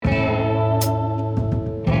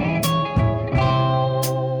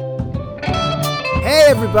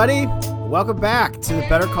everybody. Welcome back to the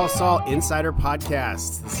Better Call Saul Insider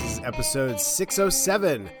Podcast. This is episode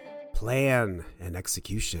 607, Plan and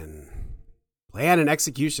Execution. Plan and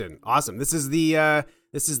Execution. Awesome. This is the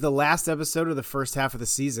last episode of the first half of the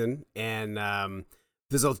season, and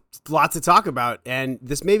there's a lot to talk about. And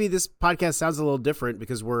this podcast sounds a little different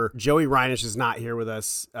because Joey Reinish is not here with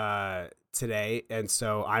us today, and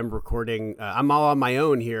so I'm recording. I'm all on my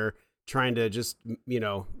own here, trying to just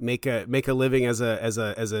make a living as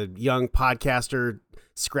a young podcaster,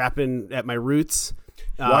 scrapping at my roots.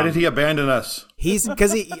 Why did he abandon us? He's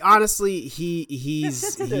because I was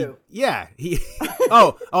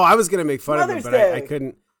gonna make fun of him, but I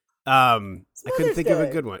couldn't. I couldn't think of a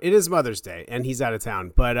good one. It is Mother's Day, and he's out of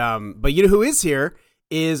town. But you know who is here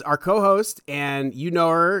is our co-host, and you know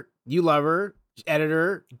her, you love her,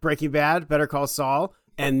 editor, Breaking Bad, Better Call Saul,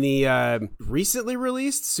 and the recently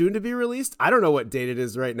released, soon to be released, I don't know what date it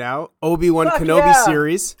is right now, Obi-Wan Kenobi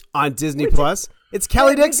series on Disney Plus. It's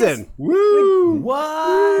Kelly Dixon. Woo!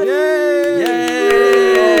 What? Yay!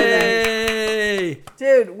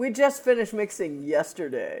 Dude, we just finished mixing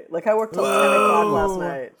yesterday. Like, I worked till 10 o'clock last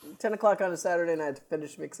night. 10 o'clock on a Saturday night to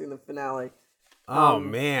finish mixing the finale. Oh,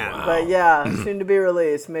 man. Wow. But yeah, soon to be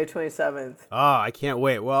released, May 27th. Oh, I can't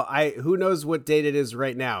wait. Well, who knows what date it is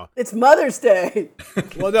right now? It's Mother's Day.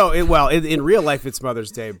 Well, no, in real life it's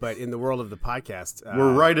Mother's Day, but in the world of the podcast,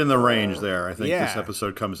 we're right in the range there. I think this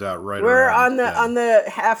episode comes out right. We're around, on the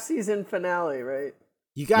half season finale, right?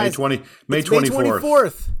 You guys, May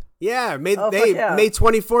 24th. Yeah, May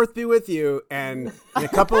 24th be with you. And in a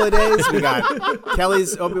couple of days, we got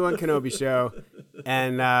Kelly's Obi-Wan Kenobi show.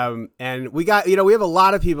 And we got, we have a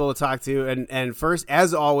lot of people to talk to. And first,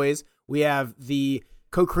 as always, we have the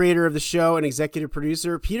co-creator of the show and executive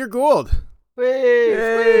producer, Peter Gould.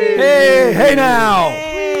 Hey now.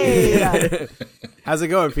 Hey. How's it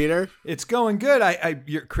going, Peter? It's going good.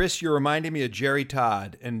 Chris, you're reminding me of Jerry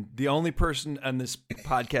Todd, and the only person on this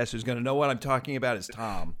podcast who's going to know what I'm talking about is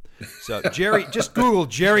Tom. So Jerry, just Google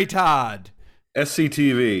Jerry Todd.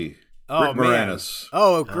 SCTV. Oh, Rick man. Moranis.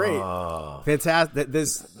 Oh, great. Fantastic. There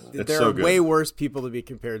so are good. way worse people to be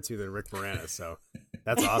compared to than Rick Moranis, so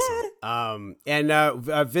that's awesome. And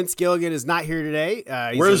Vince Gilligan is not here today.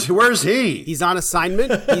 Where's he? He's on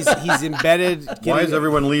assignment. He's embedded. Why is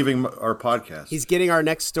everyone leaving our podcast? He's getting our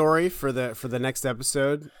next story for the next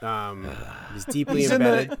episode. He's deeply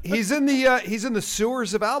embedded. He's in the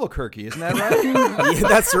sewers of Albuquerque, isn't that right? Yeah,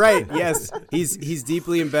 that's right. Yes, he's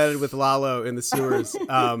deeply embedded with Lalo in the sewers.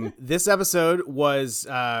 This episode was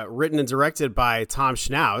written and directed by Tom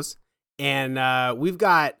Schnauz, and we've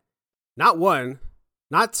got not one,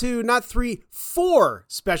 not two, not three, 4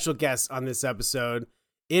 special guests on this episode.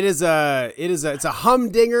 It's a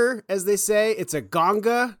humdinger, as they say. It's a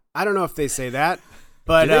gonga. I don't know if they say that,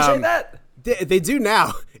 but do they say that? They do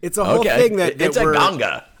now. It's a whole thing that it's a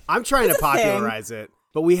gonga. I'm trying to popularize it.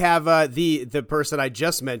 But we have the person I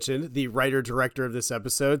just mentioned, the writer-director of this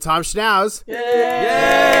episode, Tom Schnauz. Yay!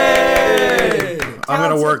 I'm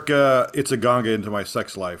going to work It's a Gonga into my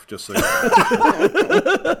sex life, just so you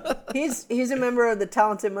know. He's a member of the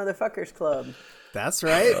Talented Motherfuckers Club. That's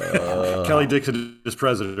right. Kelly Dixon is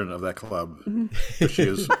president of that club. She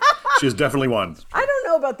is definitely one. I don't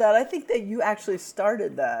know about that. I think that you actually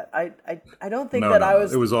started that. I don't think No, I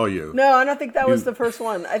was... It was all you. No, I don't think that was the first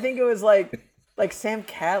one. I think it was like Sam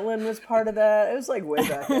Catlin was part of that. It was like way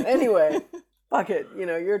back then. Anyway, fuck it.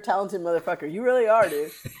 You're a talented motherfucker. You really are,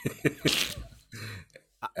 dude.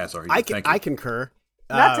 Sorry. I concur.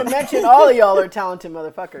 Not to mention all of y'all are talented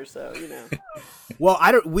motherfuckers, so Well,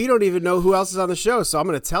 we don't even know who else is on the show, so I'm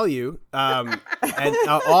going to tell you. And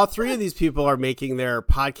all 3 of these people are making their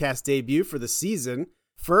podcast debut for the season.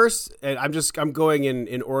 First, and I'm going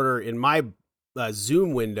in order in my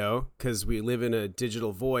Zoom window because we live in a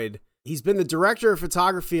digital void. He's been the director of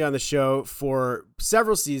photography on the show for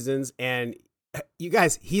several seasons, and you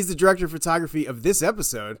guys, he's the director of photography of this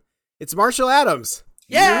episode. It's Marshall Adams.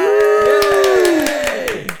 Yay!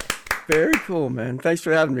 Very cool, man. Thanks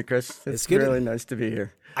for having me, Chris. It's really nice to be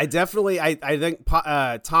here. I think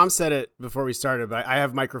Tom said it before we started, but I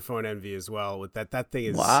have microphone envy as well. With that thing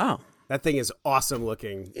is wow. That thing is awesome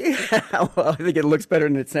looking. Yeah, well, I think it looks better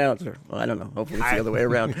than it sounds. Well, I don't know. Hopefully it's the other way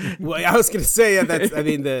around. Well, I was going to say,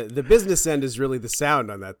 the business end is really the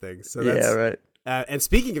sound on that thing. So that's, yeah, right. And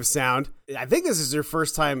speaking of sound, I think this is your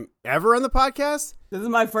first time ever on the podcast. This is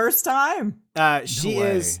my first time. She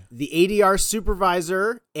is the ADR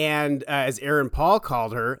supervisor and, as Aaron Paul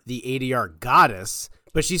called her, the ADR goddess.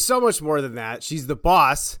 But she's so much more than that. She's the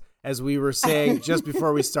boss, as we were saying just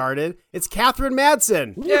before we started. It's Catherine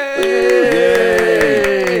Madsen. Yay!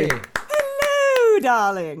 Hello,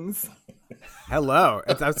 darlings. Hello.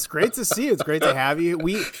 It's great to see you. It's great to have you.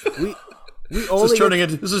 We only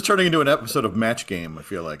this is turning into an episode of Match Game, I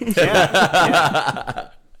feel like. Yeah,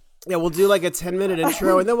 we'll do like a 10-minute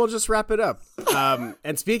intro and then we'll just wrap it up.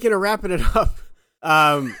 And speaking of wrapping it up,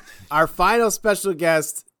 our final special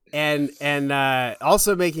guest and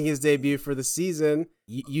also making his debut for the season,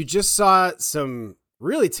 you just saw some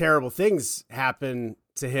really terrible things happen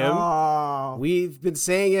to him. Oh. We've been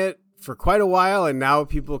saying it for quite a while, and now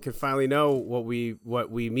people can finally know what we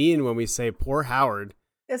mean when we say poor Howard.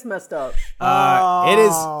 It's messed up. It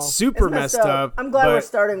is super It's messed up. I'm glad but we're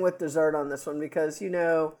starting with dessert on this one because,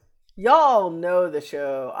 y'all know the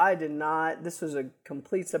show. I did not. This was a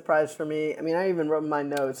complete surprise for me. I mean, I even wrote in my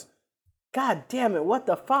notes, God damn it, what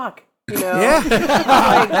the fuck? Yeah.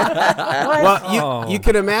 What? Well, you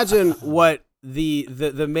can imagine what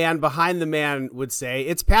the man behind the man would say.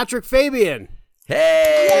 It's Patrick Fabian.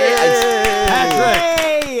 Hey!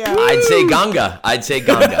 Patrick. I'd say Ganga.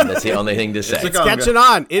 That's the only thing to say. It's catching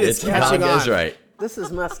on. It is catching Ganga on. is right. This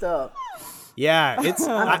is messed up. Yeah, it's.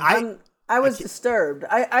 I was disturbed.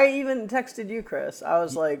 I even texted you, Chris. I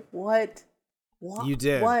was like, what? You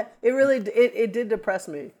did. What? It really it did depress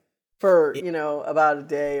me for, about a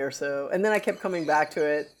day or so. And then I kept coming back to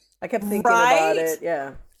it. I kept thinking about it.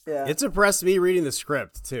 Yeah. Yeah. It depressed me reading the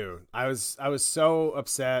script too. I was so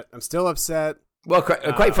upset. I'm still upset. Well,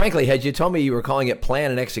 quite frankly, had you told me you were calling it plan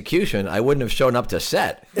and execution, I wouldn't have shown up to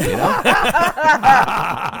set.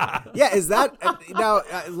 Yeah, is that now?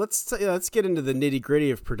 Let's get into the nitty gritty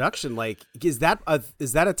of production. Like, is that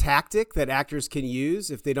a tactic that actors can use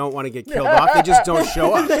if they don't want to get killed off? They just don't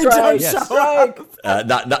show up. Strike.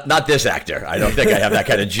 Not this actor. I don't think I have that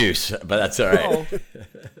kind of juice, but that's all right.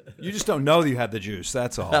 You just don't know that you have the juice.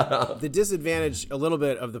 That's all. The disadvantage a little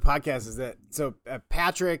bit of the podcast is that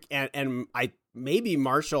Patrick and maybe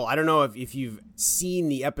Marshall, I don't know if you've seen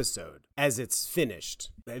the episode as it's finished.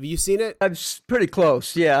 Have you seen it? I'm pretty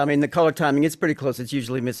close. Yeah, I mean the color timing is pretty close. It's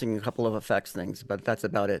usually missing a couple of effects things, but that's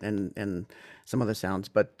about it, and some other sounds.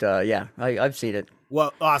 But yeah, I've seen it.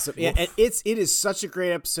 Well, awesome. Yeah, and it is such a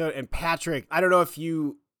great episode. And Patrick, I don't know if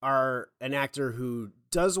you are an actor who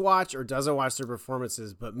does watch or doesn't watch their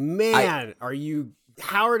performances, but man,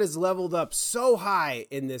 Howard has leveled up so high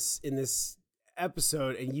in this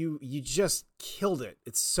episode, and you just killed it.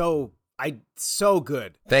 It's so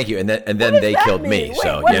good. Thank you. And then they killed me. Wait,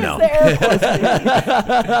 so what does the air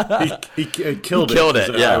quotes mean? He killed it. Killed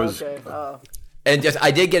it. Yeah. Okay. And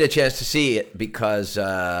I did get a chance to see it because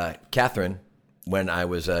Catherine, when I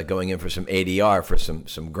was going in for some ADR for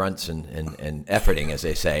some grunts and efforting, as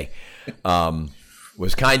they say,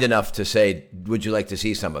 was kind enough to say, would you like to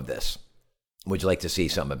see some of this? Would you like to see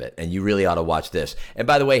some of it? And you really ought to watch this. And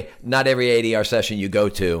by the way, not every ADR session you go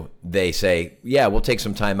to, they say, yeah, we'll take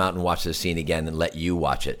some time out and watch this scene again and let you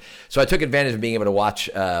watch it. So I took advantage of being able to watch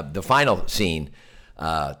the final scene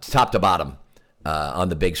top to bottom on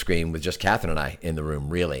the big screen with just Catherine and I in the room,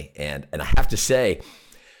 really. And I have to say,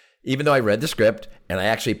 even though I read the script and I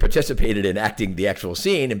actually participated in acting the actual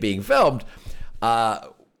scene and being filmed,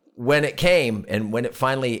 when it came and when it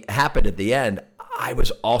finally happened at the end, I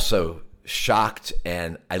was also shocked,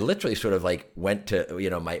 and I literally sort of like went to,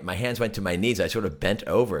 my hands went to my knees. I sort of bent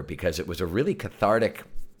over because it was a really cathartic.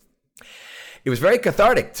 It was very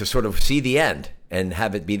cathartic to sort of see the end and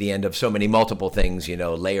have it be the end of so many multiple things,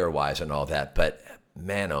 layer wise and all that. But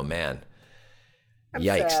man, oh man.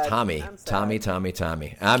 Yikes, sad. Tommy.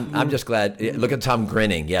 I'm just glad. Look at Tom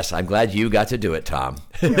grinning. Yes, I'm glad you got to do it, Tom.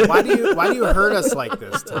 Yeah, why do you hurt us like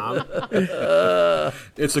this, Tom?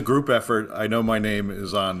 It's a group effort. I know my name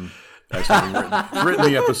is on. Written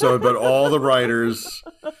the episode, but all the writers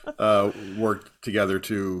worked together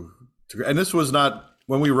to. And this was not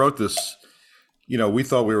when we wrote this. We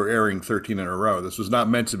thought we were airing 13 in a row. This was not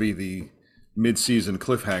meant to be the mid-season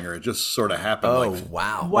cliffhanger. It just sort of happened. Oh, like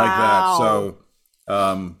Wow. that. So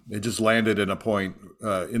it just landed in a point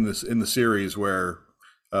in the series where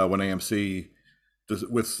when AMC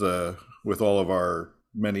with all of our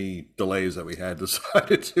many delays that we had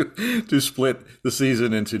decided to split the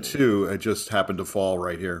season into two. It just happened to fall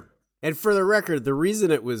right here. And for the record, the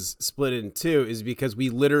reason it was split in two is because we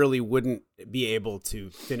literally wouldn't be able to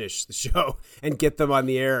finish the show and get them on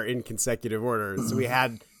the air in consecutive order. So we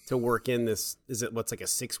had to work in this, like a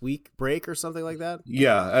 6-week break or something like that?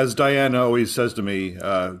 Yeah, as Diane always says to me,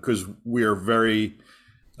 because we are very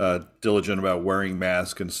diligent about wearing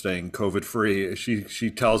masks and staying COVID free. She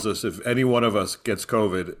tells us if any one of us gets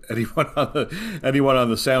COVID, anyone on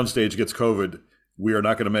the soundstage gets COVID, we are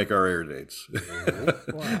not going to make our air dates.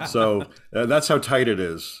 Wow. So that's how tight it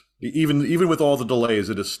is. Even with all the delays,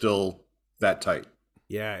 it is still that tight.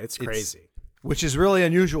 Yeah, it's crazy. which is really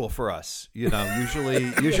unusual for us.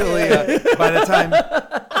 Usually by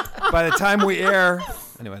the time we air.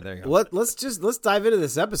 Anyway, there you go. Let's dive into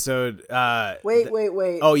this episode. Wait.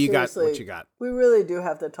 Oh, you Seriously, got what you got. We really do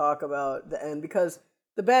have to talk about the end, because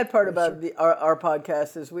the bad part about our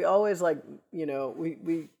podcast is we always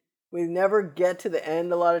we never get to the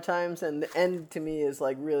end a lot of times, and the end to me is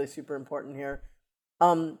like really super important here.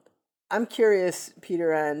 I'm curious,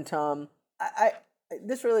 Peter and Tom. I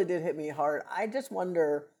this really did hit me hard. I just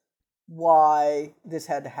wonder why this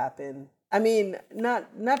had to happen. I mean, not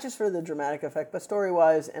just for the dramatic effect, but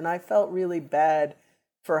story-wise, and I felt really bad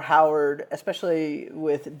for Howard, especially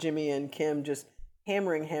with Jimmy and Kim just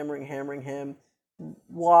hammering him.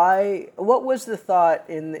 Why? What was the thought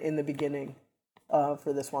in the beginning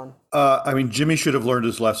for this one? I mean, Jimmy should have learned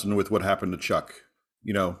his lesson with what happened to Chuck.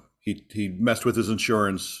 He messed with his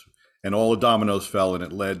insurance, and all the dominoes fell, and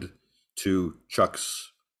it led to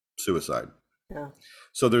Chuck's suicide. Yeah.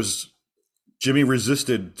 So Jimmy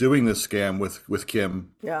resisted doing this scam with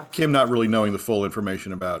Kim. Yeah. Kim not really knowing the full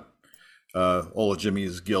information about all of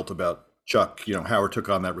Jimmy's guilt about Chuck. Howard took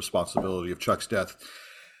on that responsibility of Chuck's death.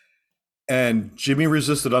 And Jimmy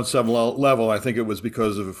resisted on some level. I think it was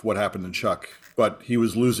because of what happened to Chuck. But he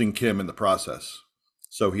was losing Kim in the process.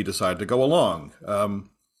 So he decided to go along.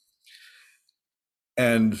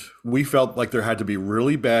 And we felt like there had to be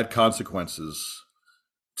really bad consequences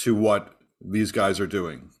to what these guys are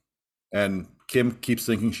doing. And Kim keeps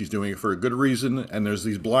thinking she's doing it for a good reason, and there's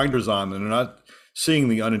these blinders on, and they're not seeing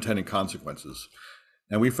the unintended consequences.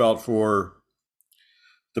 And we felt for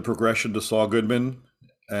the progression to Saul Goodman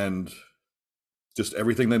and just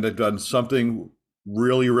everything that they've done, something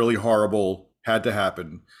really, really horrible had to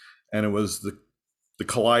happen. And it was the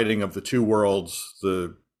colliding of the two worlds,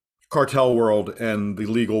 the cartel world and the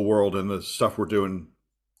legal world, and the stuff we're doing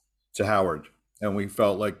to Howard. And we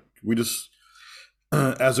felt like we just,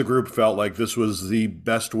 as a group, felt like this was the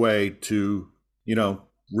best way to,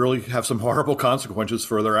 really have some horrible consequences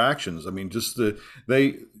for their actions. I mean, just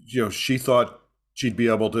she thought she'd be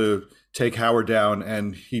able to take Howard down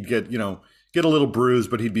and he'd get a little bruised,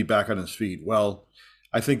 but he'd be back on his feet. Well,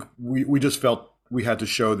 I think we just felt we had to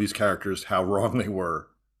show these characters how wrong they were,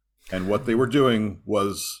 and what they were doing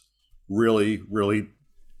was really, really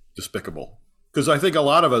despicable. Because I think a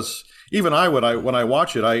lot of us, even I, when I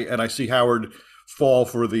watch it, I see Howard fall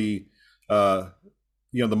for the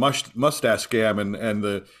mustache scam, and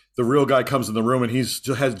the real guy comes in the room and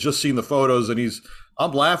has just seen the photos, and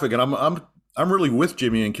I'm laughing, and I'm really with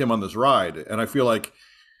Jimmy and Kim on this ride, and I feel like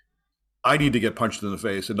I need to get punched in the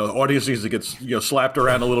face, and the audience needs to get slapped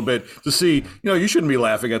around a little bit to see, you shouldn't be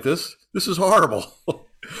laughing at this. This is horrible.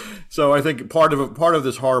 So I think part of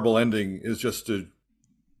this horrible ending is just to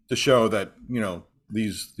show that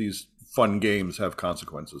these fun games have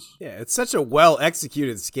consequences. Yeah, it's such a well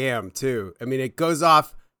executed scam too. I mean, it goes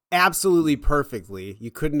off absolutely perfectly.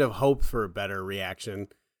 You couldn't have hoped for a better reaction.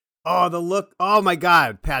 Oh, the look! Oh my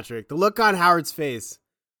God, Patrick, the look on Howard's face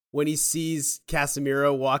when he sees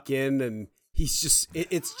Casimiro walk in, and it's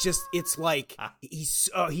like he's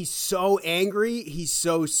so angry. He's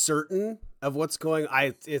so certain of what's going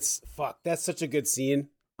on. That's such a good scene.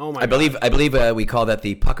 Oh my God. I believe we call that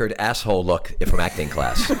the puckered asshole look from acting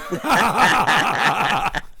class.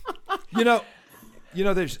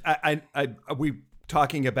 There's we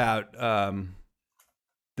talking about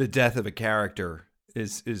the death of a character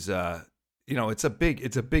is it's a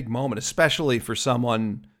big moment, especially for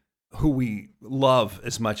someone who we love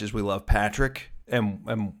as much as we love Patrick, and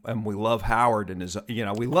we love Howard, and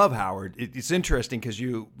we love Howard. It's interesting because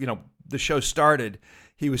the show started,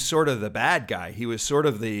 he was sort of the bad guy. He was sort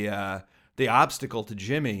of the obstacle to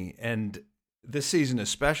Jimmy, and this season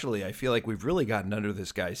especially, I feel like we've really gotten under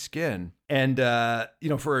this guy's skin. And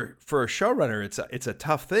for a showrunner, it's a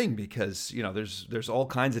tough thing because there's all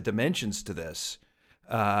kinds of dimensions to this,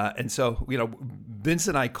 and so Vince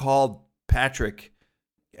and I called Patrick,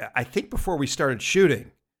 I think before we started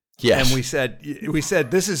shooting. Yes. And we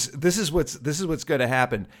said this is what's going to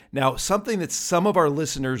happen. Now, something that some of our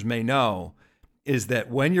listeners may know is that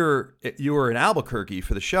when you were in Albuquerque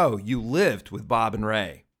for the show, you lived with Bob and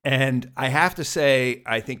Ray. And I have to say,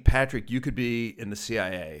 I think, Patrick, you could be in the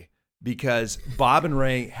CIA because Bob and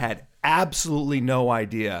Ray had absolutely no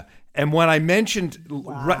idea. And when I mentioned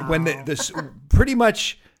when this pretty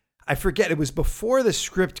much, I forget, it was before the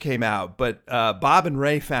script came out, but Bob and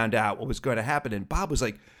Ray found out what was going to happen. And Bob was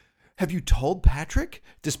like, have you told Patrick?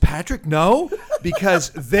 Does Patrick know? Because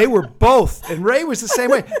they were both, and Ray was the same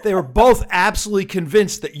way, they were both absolutely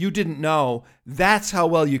convinced that you didn't know. That's how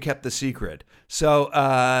well you kept the secret. So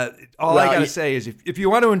I got to say is if you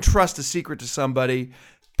want to entrust a secret to somebody,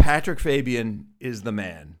 Patrick Fabian is the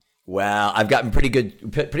man. Well, I've gotten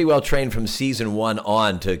pretty well trained from season 1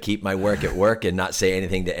 on to keep my work at work and not say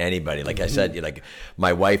anything to anybody. Like I said, like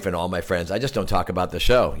my wife and all my friends, I just don't talk about the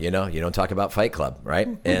show. You know, you don't talk about Fight Club, right?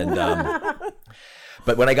 And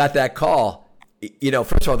but when I got that call, you know,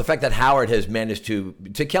 first of all, the fact that Howard has managed to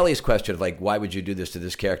Kelly's question of like, why would you do this to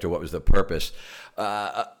this character? What was the purpose?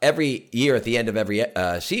 Every year at the end of every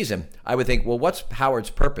season, I would think, well, what's Howard's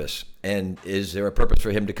purpose? And is there a purpose for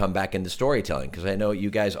him to come back into storytelling? Because I know you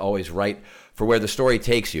guys always write for where the story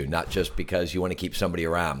takes you, not just because you want to keep somebody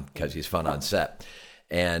around because he's fun on set.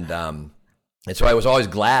 And so I was always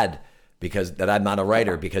glad that I'm not a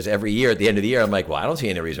writer, because every year at the end of the year, I'm like, well, I don't see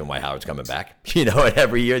any reason why Howard's coming back. You know, and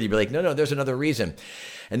every year you'd be like, no, there's another reason.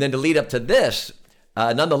 And then to lead up to this,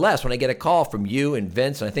 nonetheless, when I get a call from you and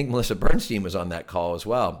Vince, and I think Melissa Bernstein was on that call as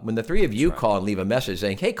well, when the three of you call and leave a message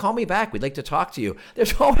saying, hey, call me back, we'd like to talk to you,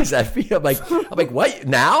 there's always that feel. I'm like, what?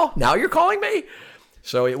 Now you're calling me?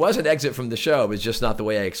 So it was an exit from the show. It was just not the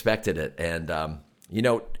way I expected it. And, you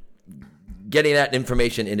know, getting that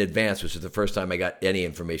information in advance, which is the first time I got any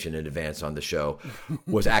information in advance on the show,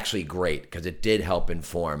 was actually great, because it did help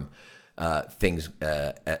inform things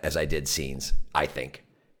as I did scenes, I think.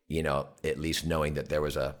 You know, at least knowing that there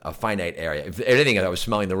was a finite area. If anything, I was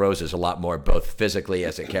smelling the roses a lot more, both physically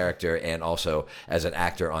as a character and also as an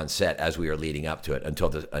actor on set as we were leading up to it until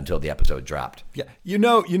the episode dropped. Yeah, you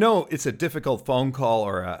know, it's a difficult phone call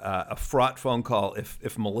or a fraught phone call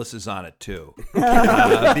if Melissa's on it too,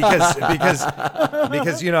 because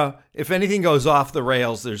you know, if anything goes off the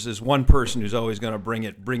rails, there's this one person who's always going to bring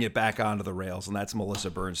it back onto the rails, and that's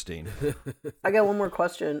Melissa Bernstein. I got one more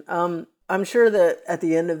question. I'm sure that at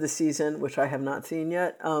the end of the season, which I have not seen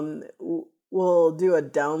yet, we'll do a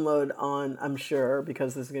download on, I'm sure,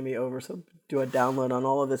 because this is going to be over, so do a download on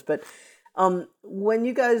all of this. But when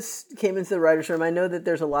you guys came into the writer's room, I know that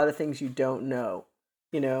there's a lot of things you don't know,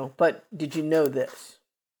 you know, but did you know this?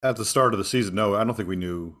 At the start of the season, no, I don't think we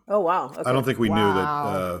knew. Oh, wow. Okay. I don't think we knew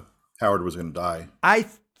that Howard was going to die. I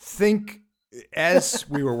think as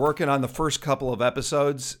we were working on the first couple of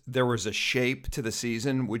episodes, there was a shape to the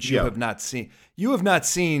season which you have not seen. You have not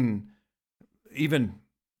seen even,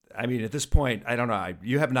 I mean, at this point, I don't know,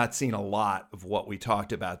 you have not seen a lot of what we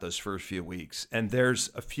talked about those first few weeks. And there's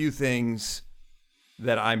a few things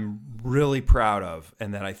that I'm really proud of,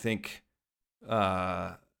 and that I think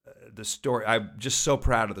the story, I'm just so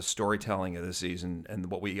proud of the storytelling of the season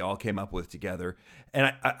and what we all came up with together.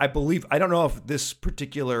 And I believe, I don't know if this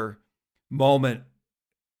particular moment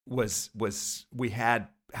was we had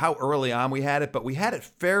how early on we had it, but we had it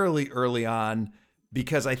fairly early on,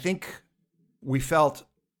 because I think we felt,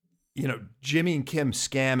 you know, Jimmy and Kim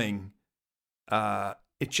scamming,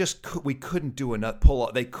 we couldn't do enough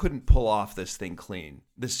they couldn't pull off this thing clean.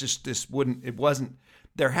 It's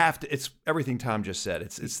everything Tom just said.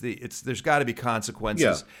 There's got to be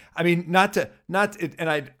consequences. Yeah. I mean, I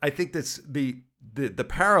think that's the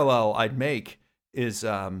parallel I'd make is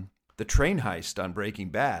the train heist on Breaking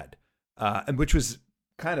Bad, and which was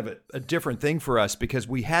kind of a different thing for us, because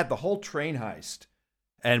we had the whole train heist,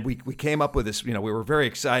 and we came up with this. You know, we were very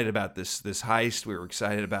excited about this heist. We were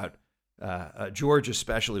excited about George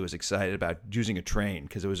especially was excited about using a train,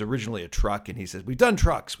 because it was originally a truck, and he says, "We've done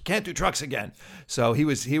trucks, we can't do trucks again." So he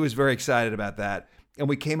was very excited about that, and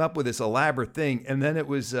we came up with this elaborate thing, and then it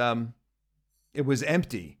was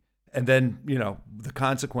empty. And then, you know, the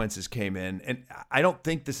consequences came in. And I don't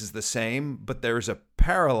think this is the same, but there's a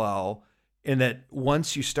parallel in that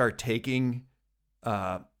once you start taking,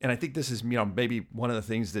 and I think this is, you know, maybe one of the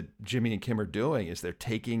things that Jimmy and Kim are doing is they're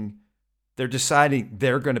deciding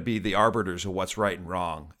they're going to be the arbiters of what's right and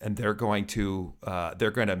wrong. And they're going to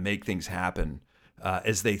make things happen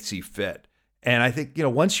as they see fit. And I think, you know,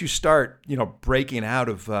 once you start, you know, breaking out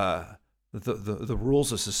of the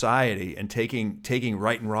rules of society and taking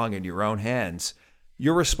right and wrong in your own hands,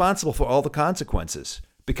 you're responsible for all the consequences,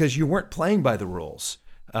 because you weren't playing by the rules.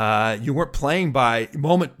 You weren't playing by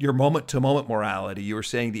your moment to moment morality. You were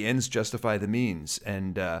saying the ends justify the means.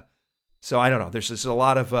 And so I don't know. There's a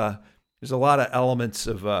lot of elements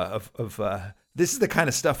of this is the kind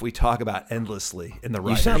of stuff we talk about endlessly in the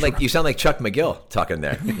writers' room. You sound like Chuck McGill talking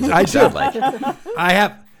there. I sound like. I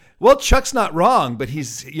have. Well, Chuck's not wrong, but he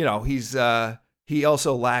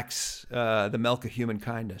also lacks the milk of human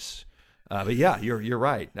kindness. But yeah, you're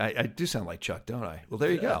right. I do sound like Chuck, don't I? Well,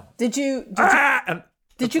 there you go. Did you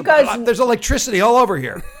guys? There's electricity all over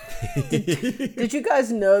here. Did you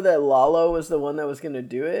guys know that Lalo was the one that was going to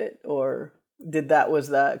do it, or was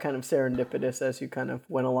that kind of serendipitous as you kind of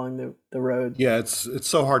went along the road? Yeah, it's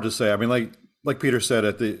so hard to say. I mean, like, like Peter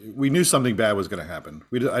said, we knew something bad was going to happen.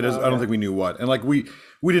 I don't think we knew what. And like we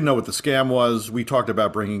didn't know what the scam was. We talked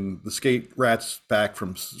about bringing the skate rats back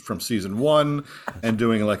from season 1 and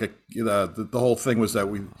doing like the whole thing was that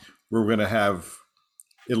we were going to have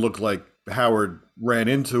it look like Howard ran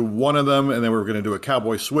into one of them, and then we were going to do a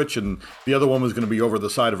cowboy switch, and the other one was going to be over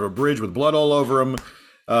the side of a bridge with blood all over him.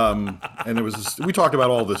 And it was we talked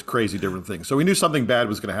about all this crazy different things. So we knew something bad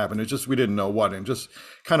was going to happen. It's just we didn't know what, and just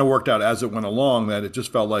kind of worked out as it went along that it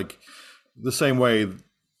just felt like the same way,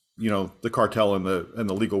 the cartel and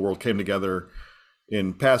the legal world came together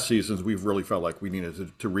in past seasons. We've really felt like we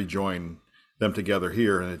needed to rejoin them together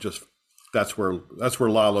here, and it just that's where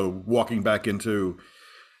Lalo walking back into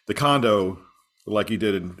the condo like he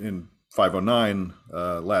did in 509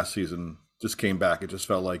 last season just came back. It just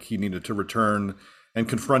felt like he needed to return and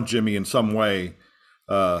confront Jimmy in some way,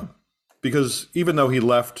 because even though he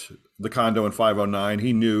left the condo in 509,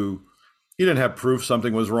 he knew he didn't have proof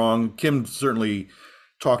something was wrong. Kim certainly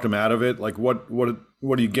talked him out of it. Like, what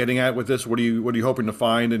are you getting at with this? What are you hoping to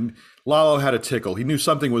find? And Lalo had a tickle. He knew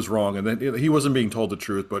something was wrong, and then he wasn't being told the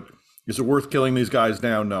truth. But is it worth killing these guys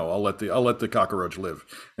now? No, I'll let the cockroach live.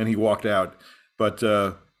 And he walked out. But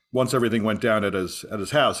once everything went down at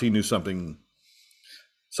his house, he knew something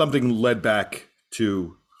led back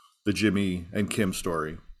to the Jimmy and Kim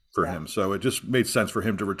story for him. So it just made sense for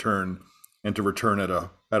him to return, and to return at a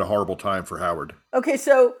horrible time for Howard. Okay,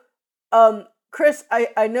 so Chris,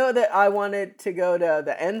 I know that I wanted to go to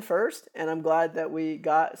the end first, and I'm glad that we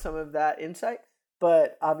got some of that insight.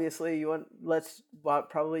 But obviously,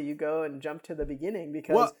 probably you go and jump to the beginning,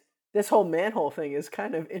 because this whole manhole thing is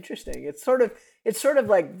kind of interesting. It's sort of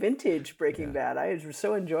like vintage Breaking Bad. I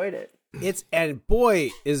so enjoyed it. And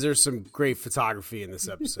boy, is there some great photography in this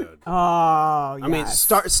episode. Oh, yes. I mean,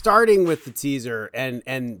 starting with the teaser,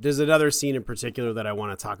 and there's another scene in particular that I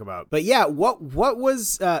want to talk about. But yeah, what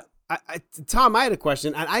was Tom? I had a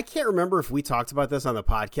question, and I can't remember if we talked about this on the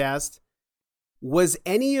podcast. Was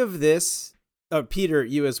any of this, Peter,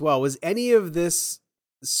 you as well? Was any of this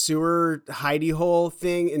sewer hidey hole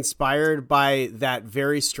thing inspired by that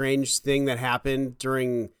very strange thing that happened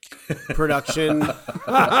during production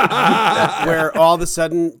where all of a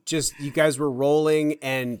sudden just you guys were rolling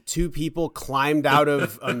and two people climbed out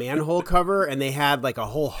of a manhole cover and they had like a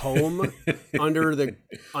whole home under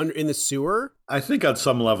in the sewer? I think on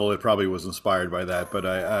some level it probably was inspired by that,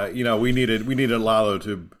 but we needed Lalo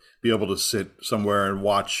to be able to sit somewhere and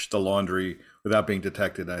watch the laundry without being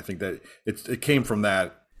detected. And I think that it came from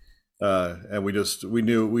that, and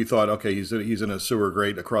we thought, okay, he's in a sewer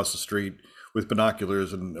grate across the street with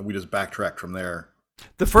binoculars, and we just backtracked from there.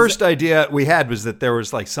 The first idea we had was that there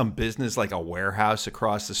was like some business, like a warehouse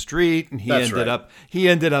across the street, and he ended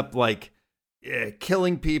up like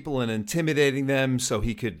killing people and intimidating them, so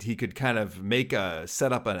he could kind of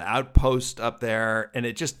set up an outpost up there, and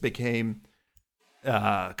it just became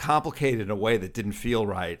complicated in a way that didn't feel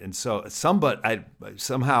right. And so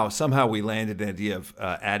somehow we landed an idea of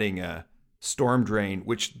adding a storm drain,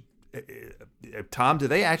 which Tom, do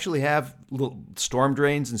they actually have little storm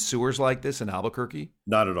drains and sewers like this in Albuquerque?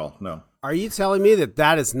 Not at all, no. Are you telling me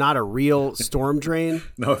that is not a real storm drain?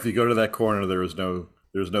 No, if you go to that corner, there's no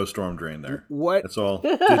storm drain there. What? That's all.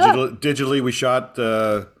 Digitally, we shot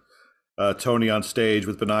Tony on stage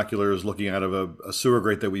with binoculars looking out of a sewer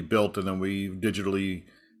grate that we built, and then we digitally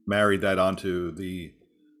married that onto the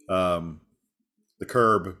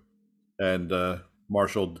curb, and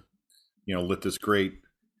marshaled, lit this grate,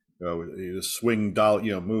 swing doll,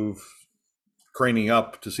 move, craning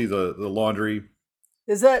up to see the laundry.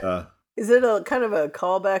 Is it a kind of a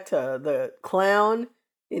callback to the clown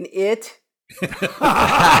in It? I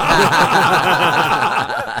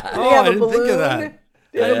didn't think of that.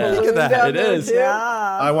 Look at that. It is. Yeah.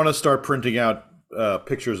 I want to start printing out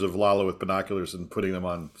pictures of Lalo with binoculars and putting them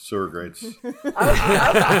on sewer grates.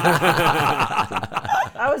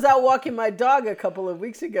 I was out walking my dog a couple of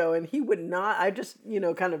weeks ago, and he would not. I just,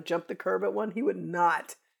 kind of jumped the curb at one. He would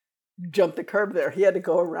not jump the curb there. He had to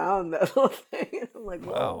go around that little thing. I'm like,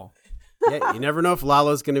 whoa. Wow. Yeah, you never know if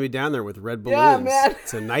Lalo's going to be down there with red balloons. Yeah, man.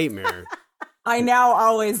 It's a nightmare. I now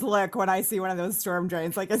always look when I see one of those storm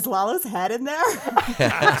drains. Like, is Lalo's head in there?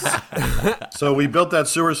 So we built that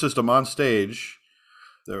sewer system on stage.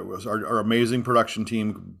 There was our amazing production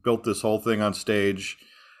team built this whole thing on stage,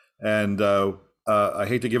 and I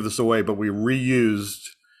hate to give this away, but we reused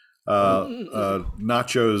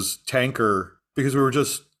Nacho's tanker because we were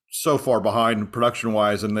just so far behind production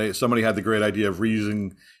wise, and somebody had the great idea of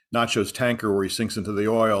reusing Nacho's tanker where he sinks into the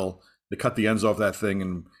oil. They cut the ends off that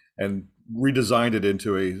thing and redesigned it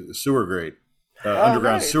into a sewer grate.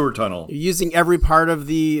 underground sewer tunnel. You're using every part of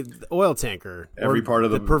the oil tanker. Every part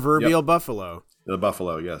of the proverbial buffalo. The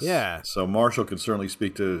buffalo, yes. Yeah. So Marshall can certainly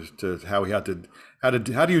speak to how he had to how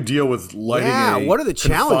do you deal with lighting? Yeah. What are the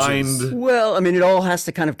challenges? confined- Well, I mean, it all has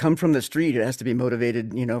to kind of come from the street. It has to be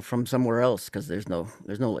motivated, from somewhere else because there's no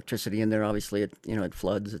electricity in there. Obviously, it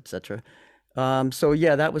floods, etc. So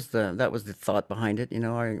yeah, that was the thought behind it.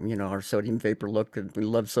 Our sodium vapor look that we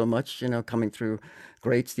love so much. Coming through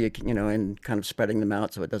grates, and kind of spreading them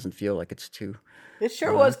out so it doesn't feel like it's too. It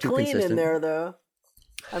sure was too clean consistent. in there, though.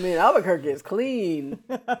 I mean, Albuquerque is clean.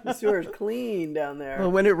 The sewer is clean down there.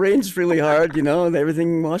 Well, when it rains really hard,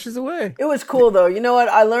 everything washes away. It was cool, though. You know what?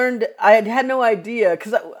 I learned, I had no idea,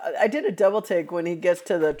 because I did a double take when he gets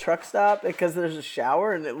to the truck stop, because there's a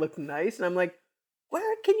shower, and it looked nice. And I'm like,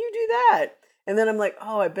 where can you do that? And then I'm like,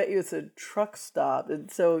 oh, I bet you it's a truck stop.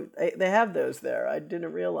 And so they have those there. I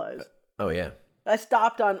didn't realize. Oh, yeah. I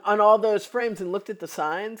stopped on all those frames and looked at the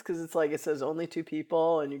signs because it's like it says only 2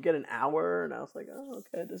 people and you get an hour. And I was like, oh,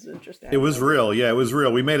 okay, this is interesting. It was real. Yeah, it was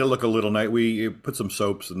real. We made it look a little nice. We put some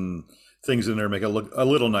soaps and things in there, make it look a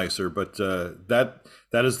little nicer. But that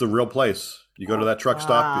is the real place. You go to that truck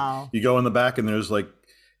stop, you go in the back, and there's like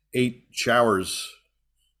 8 showers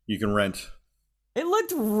you can rent. It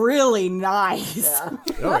looked really nice. Yeah.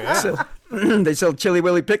 Oh yeah. They sell Chili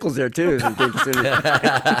Willy pickles there too. Is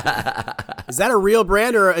that a real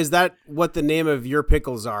brand, or is that what the name of your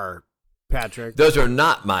pickles are, Patrick? Those are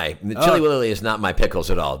not Chili Willy is not my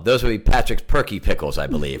pickles at all. Those would be Patrick's Perky pickles, I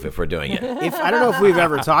believe, if we're doing it. I don't know if we've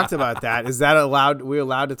ever talked about that. Is that allowed? We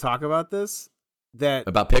allowed to talk about this?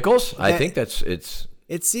 About pickles? I think it's.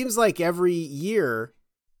 It seems like every year,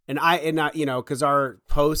 and because our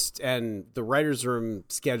post and the writers' room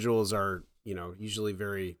schedules are usually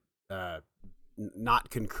very not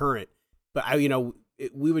concurrent, but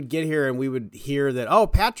we would get here and we would hear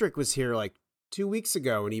that Patrick was here like 2 weeks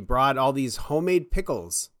ago and he brought all these homemade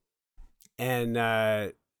pickles, and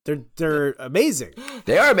they're amazing.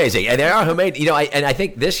 They are amazing, and they are homemade. I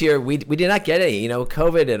think this year we did not get any.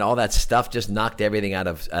 COVID and all that stuff just knocked everything out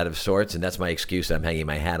of sorts, and that's my excuse that I'm hanging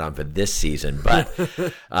my hat on for this season. But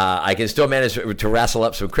I can still manage to wrestle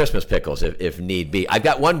up some Christmas pickles if need be. I've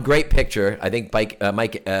got one great picture. I think Mike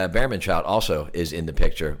Behrmantraut also is in the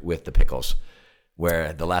picture with the pickles,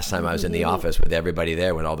 where the last time I was in the office with everybody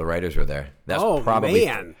there when all the writers were there. That's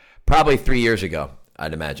probably 3 years ago,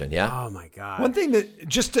 I'd imagine. Yeah. Oh my God. One thing that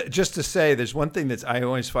just to say, there's one thing that I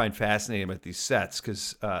always find fascinating about these sets,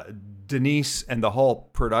 because Denise and the whole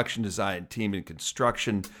production design team and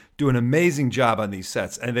construction do an amazing job on these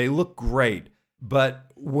sets, and they look great.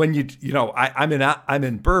 But when I'm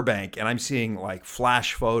in Burbank and I'm seeing like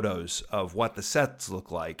flash photos of what the sets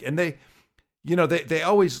look like, and they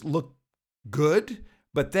always look good.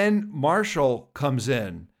 But then Marshall comes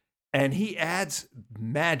in and he adds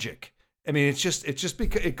magic. I mean, it's just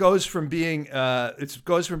because it goes from being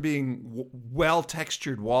well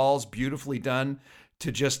textured walls, beautifully done,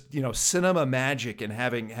 to just cinema magic and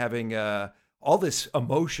having all this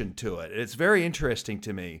emotion to it. It's very interesting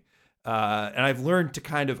to me, and I've learned to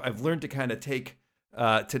kind of take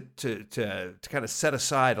to kind of set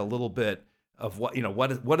aside a little bit of what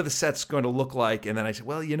are the sets going to look like, and then I say,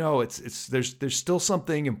 well, there's still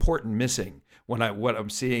something important missing what I'm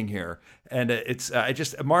seeing here. And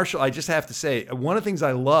Marshall, I just have to say, one of the things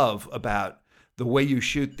I love about the way you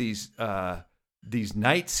shoot these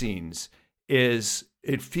night scenes is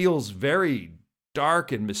it feels very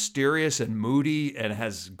dark and mysterious and moody and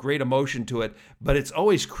has great emotion to it, but it's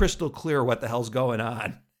always crystal clear what the hell's going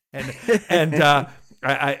on. And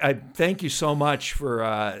I thank you so much for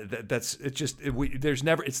there's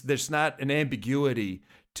not an ambiguity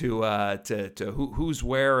to who's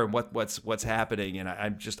where and what's happening, and I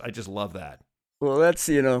just love that. Well, that's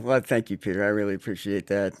thank you, Peter. I really appreciate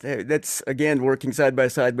that. That's again working side by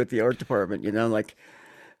side with the art department. Like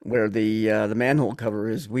where the manhole cover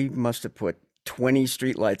is, we must have put 20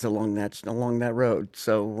 streetlights along that road.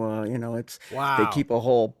 So it's wow. They keep a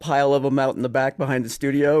whole pile of them out in the back behind the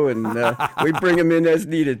studio, and we bring them in as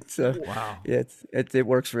needed. So wow, it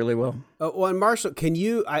works really well. Well, and Marshall, can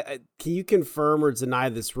you confirm or deny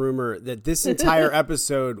this rumor that this entire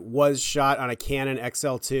episode was shot on a Canon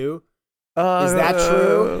XL2? Is that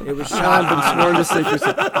true? It was shot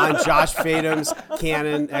on Josh Fadum's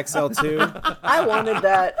Canon XL2. I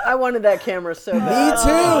wanted that camera so bad. Me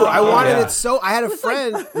too. I wanted it so. I had a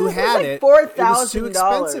friend who had it. $4,000. It was too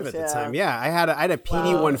expensive at the time. Yeah, I had a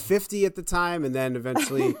PD 150 at the time, and then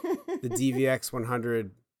eventually the DVX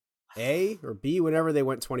 100A or B, whenever they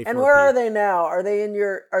went 24. And where are they now? Are they in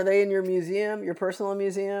your museum, your personal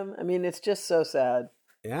museum? I mean, it's just so sad.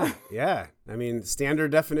 Yeah. I mean,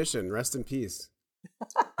 standard definition. Rest in peace.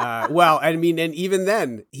 Well, I mean, and even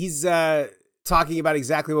then, he's talking about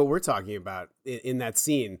exactly what we're talking about in that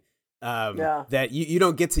scene. That you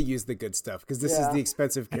don't get to use the good stuff because this is the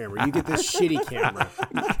expensive camera. You get this shitty camera,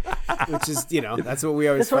 which is, that's what we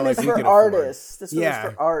always felt like we could afford. This one is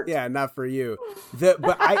for art. Yeah, not for you.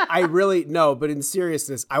 But I really, no, but in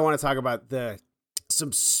seriousness, I want to talk about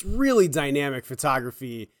some really dynamic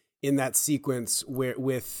photography in that sequence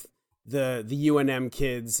with the UNM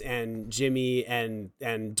kids and Jimmy and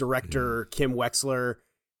director Kim Wexler.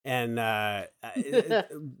 And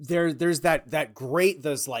there's that great,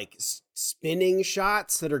 those like spinning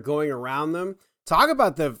shots that are going around them. Talk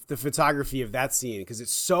about the photography of that scene, because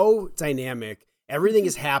it's so dynamic. Everything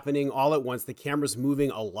is happening all at once. The camera's moving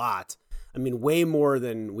a lot. I mean, way more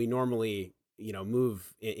than we normally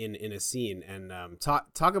move in a scene. And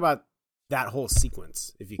talk about that whole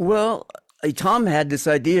sequence, if you can. Well, Tom had this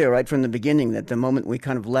idea right from the beginning that the moment we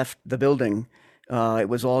kind of left the building, it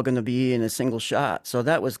was all going to be in a single shot. So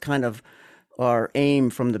that was kind of our aim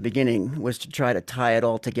from the beginning, was to try to tie it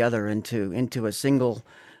all together into a single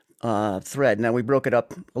thread. Now we broke it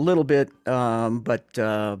up a little bit,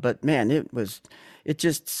 but man, it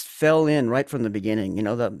just fell in right from the beginning.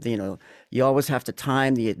 You always have to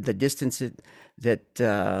time the distance that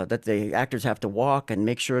the actors have to walk and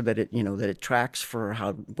make sure that it tracks for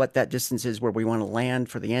what that distance is where we want to land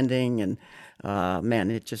for the ending. And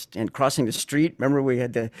and crossing the street, remember we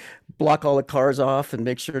had to block all the cars off and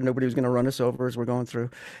make sure nobody was going to run us over as we're going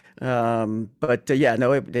through. It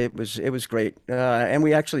was great. And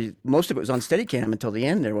we actually, most of it was on Steadicam until the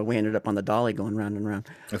end there, where we ended up on the dolly going round and round.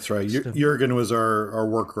 That's right. Jürgen was our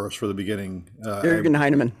workhorse for the beginning. Jürgen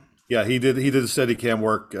Heinemann. Yeah, he did Steadicam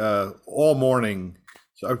work all morning.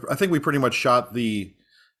 So I think we pretty much shot the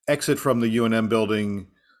exit from the UNM building,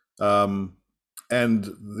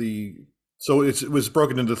 so it was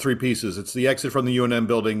broken into three pieces. It's the exit from the UNM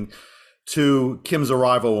building to Kim's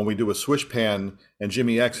arrival when we do a swish pan and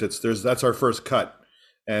Jimmy exits. That's our first cut,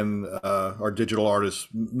 and our digital artists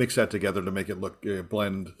mix that together to make it look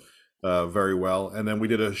blend very well. And then we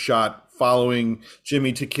did a shot following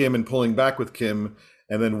Jimmy to Kim and pulling back with Kim,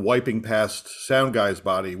 and then wiping past Sound Guy's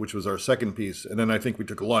body, which was our second piece. And then I think we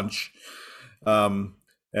took lunch. And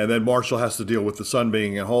then Marshall has to deal with the sun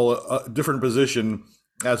being a whole different position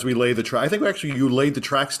as we lay the track. I think you laid the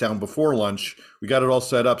tracks down before lunch. We got it all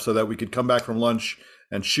set up so that we could come back from lunch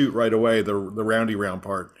and shoot right away the roundy round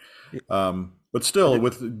part. But still,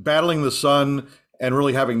 with battling the sun and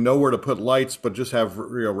really having nowhere to put lights, but just have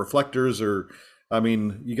reflectors, you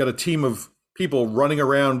got a team of people running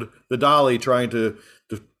around the dolly trying to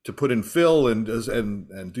put in fill and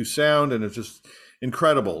do sound, and it's just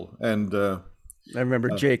incredible. And I remember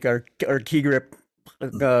Jake, our key grip,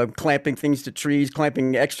 clamping things to trees,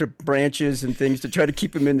 clamping extra branches and things to try to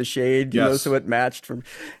keep them in the shade, so it matched.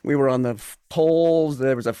 We were on the poles.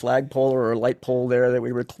 There was a flagpole or a light pole there that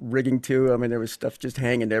we were rigging to. I mean, there was stuff just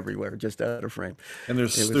hanging everywhere, just out of frame. And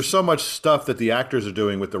there's so much stuff that the actors are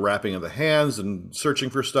doing with the wrapping of the hands and searching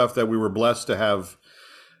for stuff that we were blessed to have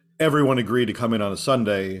everyone agree to come in on a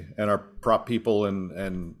Sunday, and our prop people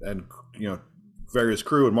and various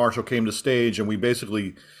crew and Marshall came to stage, and we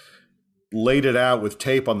basically laid it out with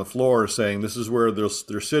tape on the floor saying, this is where they're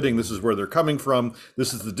sitting, this is where they're coming from,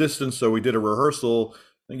 this is the distance. So we did a rehearsal.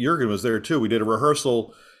 I think Jürgen was there too. We did a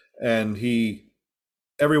rehearsal, and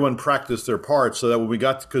everyone practiced their parts so that when we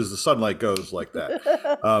got, because the sunlight goes like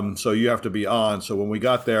that. So you have to be on. So when we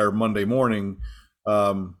got there Monday morning,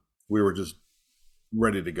 we were just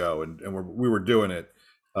ready to go, and we were doing it.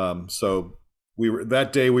 So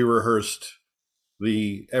that day we rehearsed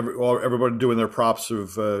everybody doing their props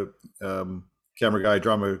of camera guy,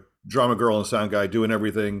 drama girl, and sound guy doing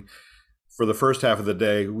everything for the first half of the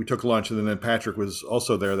day. We took lunch, and then Patrick was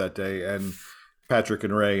also there that day, and Patrick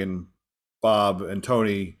and Ray and Bob and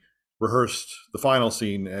Tony rehearsed the final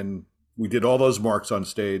scene, and we did all those marks on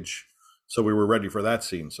stage, so we were ready for that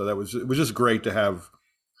scene. So it was just great to have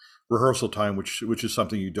rehearsal time, which is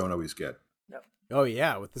something you don't always get. Oh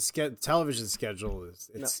yeah, with the television schedule,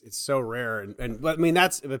 it's so rare, and I mean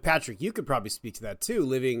but Patrick, you could probably speak to that too,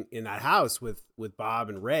 living in that house with Bob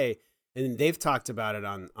and Ray, and they've talked about it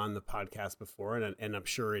on the podcast before, and I'm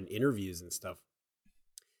sure in interviews and stuff,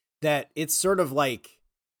 that it's sort of like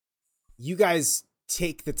you guys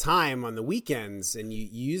take the time on the weekends and you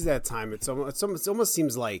use that time. It almost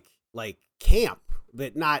seems like camp,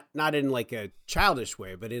 but not in like a childish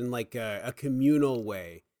way, but in like a communal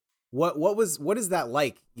way. What is that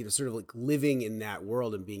like, sort of like living in that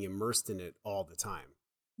world and being immersed in it all the time?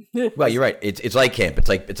 Well, you're right. It's like camp. It's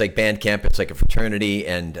like band camp. It's like a fraternity,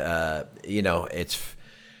 and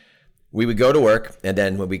we would go to work, and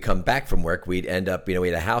then when we come back from work, we'd end up, we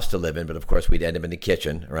had a house to live in, but of course we'd end up in the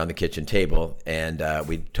kitchen, around the kitchen table, and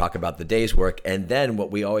we'd talk about the day's work. And then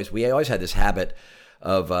we always had this habit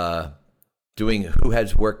of doing who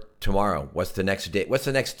has work tomorrow, what's the next day, what's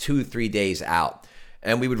the next 2-3 days out,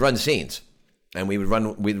 and we would run scenes, and we'd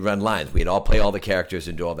run lines. We'd all play all the characters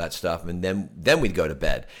and do all that stuff, and then we'd go to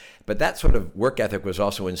bed. But that sort of work ethic was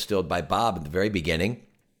also instilled by Bob at the very beginning,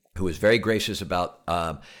 who was very gracious about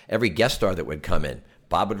every guest star that would come in.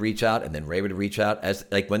 Bob would reach out, and then Ray would reach out. As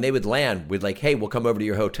like when they would land, we'd like, hey, we'll come over to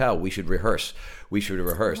your hotel. We should rehearse.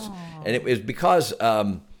 Aww. And it was because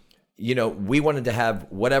we wanted to have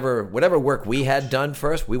whatever work we had done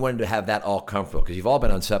first. We wanted to have that all comfortable, because you've all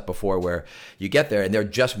been on set before where you get there and they're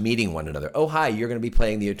just meeting one another. Oh, hi, you're going to be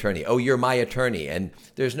playing the attorney. Oh, you're my attorney, and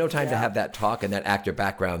there's no time to have that talk and that actor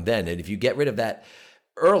background then. And if you get rid of that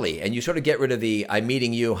early, and you sort of get rid of the I'm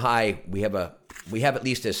meeting you, hi, we have at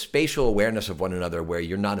least a spatial awareness of one another where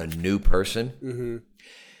you're not a new person. Mm-hmm.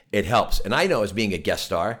 It helps. And I know, as being a guest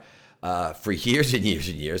star for years and years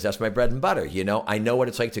and years, that's my bread and butter. I know what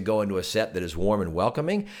it's like to go into a set that is warm and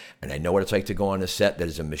welcoming, and I know what it's like to go on a set that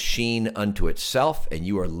is a machine unto itself, and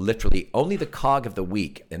you are literally only the cog of the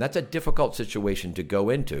week. And that's a difficult situation to go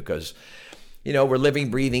into, because we're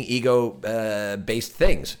living, breathing, ego-based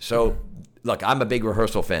things. So look, I'm a big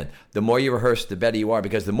rehearsal fan. The more you rehearse, the better you are,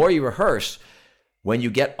 because the more you rehearse, when you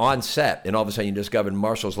get on set and all of a sudden you discover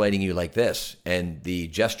Marshall's lighting you like this, and the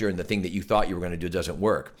gesture and the thing that you thought you were going to do doesn't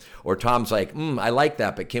work, or Tom's like, I like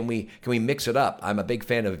that, but can we mix it up? I'm a big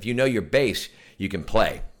fan of, if you know your bass, you can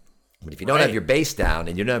play. But if you don't have your bass down,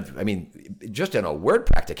 and you don't have, just in a word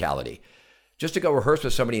practicality, just to go rehearse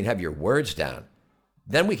with somebody and have your words down,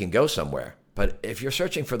 then we can go somewhere. But if you're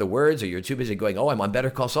searching for the words, or you're too busy going, I'm on Better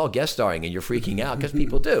Call Saul guest starring, and you're freaking out, because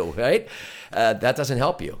people do, right? That doesn't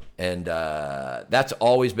help you. And that's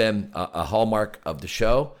always been a hallmark of the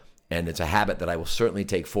show, and it's a habit that I will certainly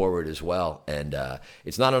take forward as well. And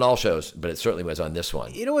it's not on all shows, but it certainly was on this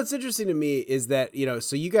one. What's interesting to me is that,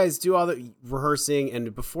 so you guys do all the rehearsing,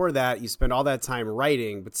 and before that, you spend all that time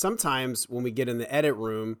writing. But sometimes when we get in the edit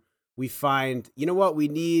room, we find,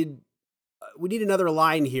 we need another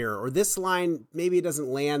line here, or this line, maybe it doesn't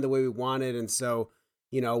land the way we want it. And so,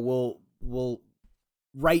 we'll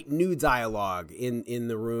write new dialogue in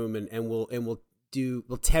the room, and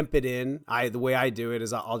we'll temp it in. The way I do it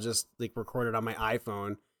is I'll just record it on my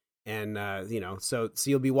iPhone, and so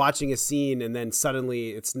you'll be watching a scene, and then suddenly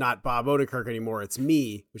it's not Bob Odenkirk anymore. It's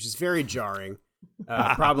me, which is very jarring.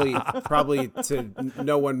 Probably to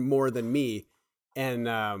no one more than me. And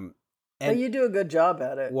you do a good job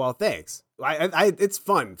at it. Well, thanks. It's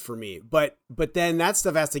fun for me, but then that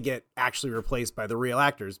stuff has to get actually replaced by the real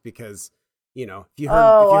actors, because if you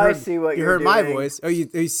heard, I see what you you're heard doing. my voice. Oh,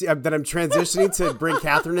 you see that I'm transitioning to bring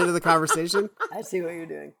Catherine into the conversation. I see what you're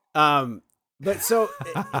doing. But so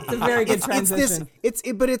It's a very good transition.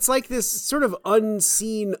 But it's like this sort of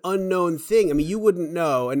unseen, unknown thing. I mean, you wouldn't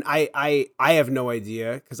know, and I have no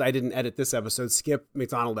idea, because I didn't edit this episode. Skip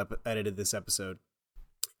McDonald edited this episode,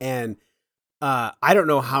 and I don't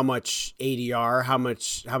know how much ADR, how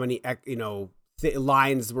many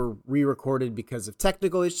lines were re-recorded because of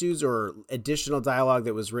technical issues or additional dialogue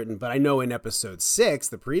that was written. But I know in episode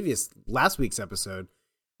 6, last week's episode,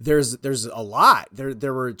 there's a lot.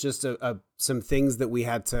 There were just some things that we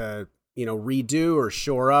had to redo or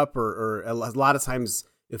shore up, or a lot of times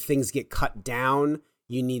if things get cut down,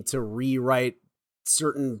 you need to rewrite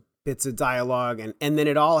certain bits of dialogue, and then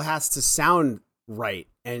it all has to sound right.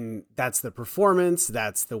 And that's the performance,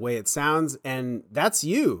 that's the way it sounds, and that's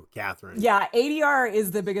you, Catherine. Yeah, ADR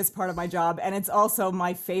is the biggest part of my job, and it's also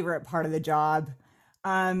my favorite part of the job.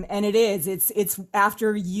 And it's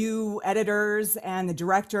after you editors and the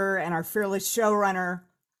director and our fearless showrunner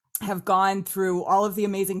have gone through all of the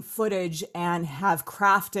amazing footage and have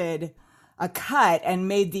crafted a cut and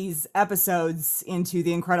made these episodes into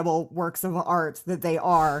the incredible works of art that they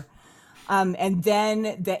are. And then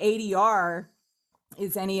the ADR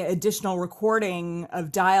is any additional recording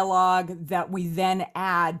of dialogue that we then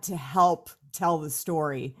add to help tell the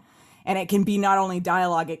story. And it can be not only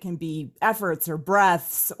dialogue, it can be efforts or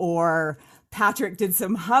breaths, or Patrick did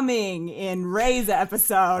some humming in Ray's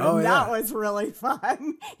episode, and that was really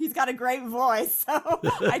fun. He's got a great voice, so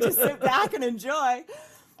I just sit back and enjoy.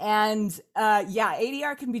 And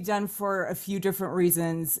ADR can be done for a few different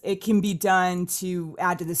reasons. It can be done to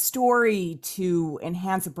add to the story, to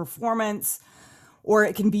enhance a performance, or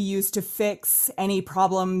it can be used to fix any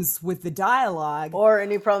problems with the dialogue. Or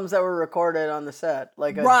any problems that were recorded on the set,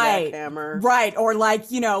 like a jackhammer. Right. Or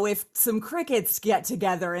like, you know, if some crickets get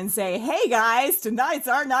together and say, hey guys, tonight's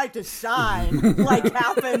our night to shine, like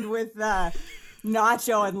happened with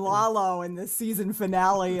Nacho and Lalo in the season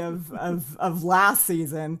finale of last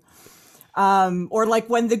season. Or like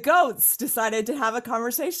when the goats decided to have a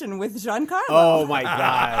conversation with Giancarlo. Oh my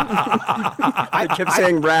God. I kept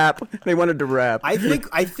saying rap. They wanted to rap. I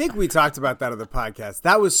think we talked about that on the podcast.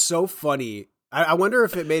 That was so funny. I wonder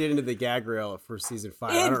if it made it into the gag reel for season 5.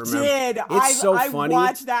 I don't remember. It did. It's so funny. I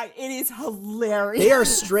watched that. It is hilarious. They are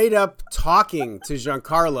straight up talking to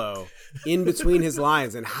Giancarlo in between his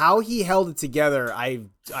lines, and how he held it together, I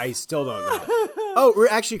still don't know. Oh, we're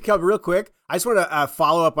actually, real quick, I just want to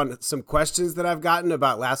follow up on some questions that I've gotten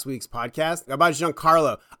about last week's podcast about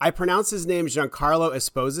Giancarlo. I pronounce his name Giancarlo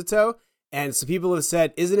Esposito, and some people have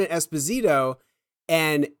said, isn't it Esposito?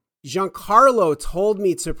 And Giancarlo told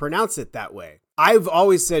me to pronounce it that way. I've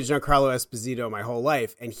always said Giancarlo Esposito my whole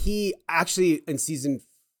life, and he actually, in season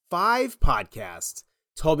 5 podcast,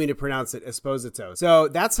 told me to pronounce it Esposito. So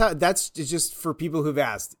that's just for people who've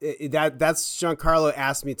asked. That's Giancarlo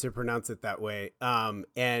asked me to pronounce it that way.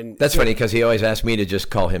 And that's funny because he always asked me to just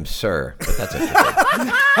call him sir, but that's okay.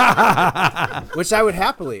 Which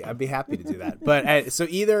I'd be happy to do that. But so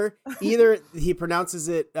either he pronounces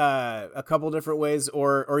it a couple different ways,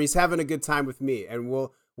 or he's having a good time with me, and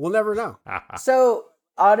we'll never know. So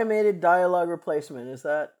automated dialogue replacement, is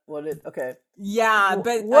that what it? Okay. Yeah,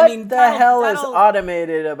 but what I mean, the hell is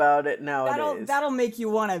automated about it nowadays? That'll make you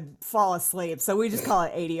want to fall asleep. So we just call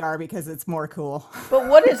it ADR because it's more cool. But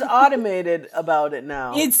what is automated about it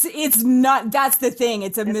now? It's not. That's the thing.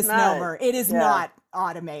 It's misnomer. It is not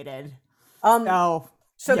automated.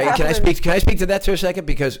 So yeah, can I speak to that for a second?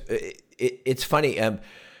 Because it's funny.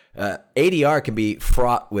 ADR can be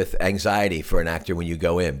fraught with anxiety for an actor when you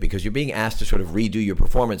go in, because you're being asked to sort of redo your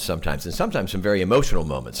performance sometimes, and sometimes some very emotional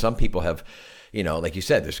moments. Some people have, you know, like you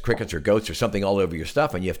said, there's crickets or goats or something all over your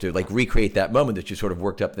stuff, and you have to like recreate that moment that you sort of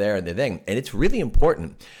worked up there and the thing. And it's really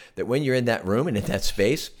important that when you're in that room and in that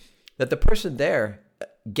space, that the person there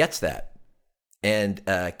gets that. And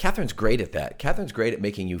Catherine's great at that. Catherine's great at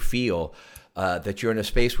making you feel that you're in a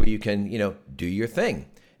space where you can, you know, do your thing.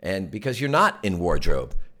 And because you're not in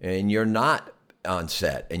wardrobe, and you're not on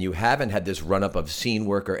set, and you haven't had this run-up of scene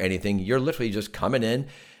work or anything, you're literally just coming in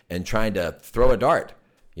and trying to throw a dart,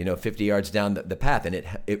 you know, 50 yards down the path. And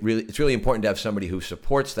it's really important to have somebody who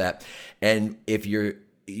supports that. And if you're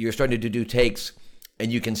starting to do takes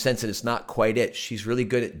and you can sense that it's not quite it, she's really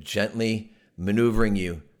good at gently maneuvering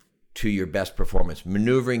you to your best performance,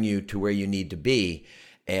 maneuvering you to where you need to be.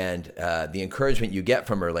 And the encouragement you get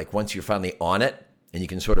from her, like once you're finally on it, and you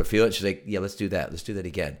can sort of feel it. She's like, yeah, let's do that. Let's do that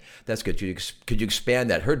again. That's good. Could you expand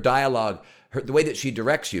that? Her dialogue, the way that she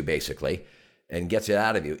directs you, basically, and gets it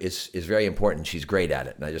out of you is very important. She's great at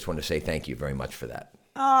it. And I just want to say thank you very much for that.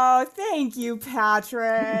 Oh, thank you,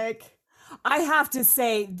 Patrick. I have to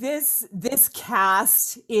say, this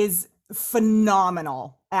cast is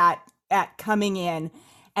phenomenal at coming in.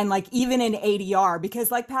 And like even in ADR, because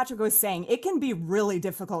like Patrick was saying, it can be really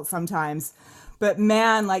difficult sometimes. But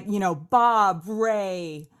man, like, you know, Bob,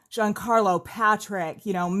 Ray, Giancarlo, Patrick,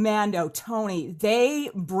 you know, Mando, Tony, they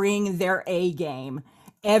bring their A game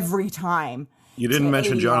every time. You didn't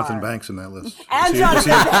mention ADR. Jonathan Banks in that list. And you see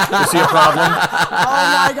a problem? Oh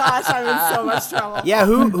my gosh, I'm in so much trouble. Yeah,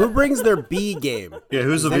 who brings their B game? Yeah,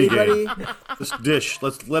 who's the B game? This dish.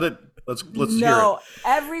 Let's hear it. No,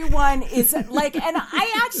 everyone is like, and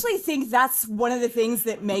I actually think that's one of the things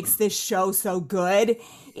that makes this show so good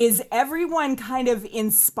is everyone kind of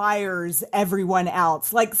inspires everyone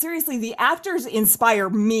else. Like seriously, the actors inspire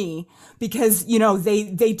me because, you know,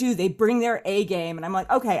 they bring their A game and I'm like,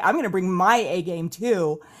 okay, I'm going to bring my A game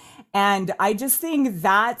too. And I just think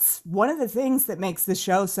that's one of the things that makes the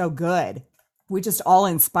show so good. We just all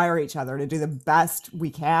inspire each other to do the best we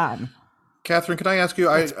can. Catherine, can I ask you?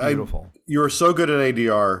 Beautiful. You're so good at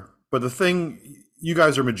ADR, but the thing, you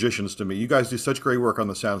guys are magicians to me. You guys do such great work on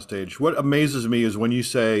the soundstage. What amazes me is when you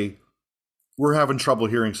say, we're having trouble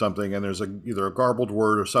hearing something, and there's either a garbled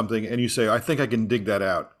word or something, and you say, I think I can dig that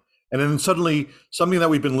out. And then suddenly, something that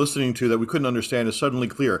we've been listening to that we couldn't understand is suddenly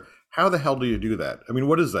clear. How the hell do you do that? I mean,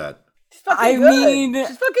 what is that? She's fucking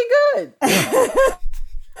good.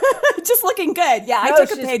 Just looking good. Yeah, no, I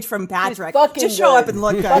took a page from Patrick. Just show up and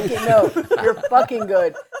look good. No, you're fucking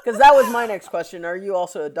good. Because that was my next question. Are you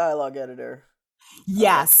also a dialogue editor?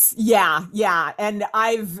 Yes. Yeah. And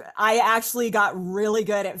I actually got really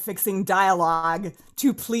good at fixing dialogue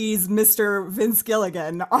to please Mr. Vince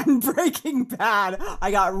Gilligan on Breaking Bad.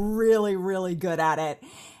 I got really, really good at it.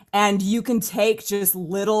 And you can take just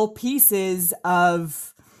little pieces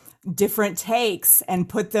of different takes and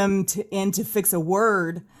put them in to fix a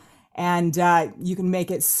word. And you can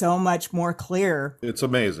make it so much more clear. It's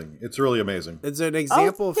amazing. It's really amazing. It's an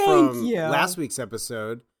example thank from you. last week's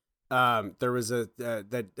episode. There was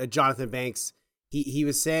that Jonathan Banks. He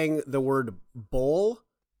was saying the word bowl,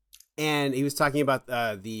 and he was talking about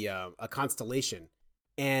a constellation.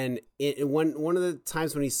 And one of the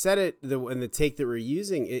times when he said it, in the take that we're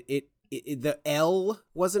using, the L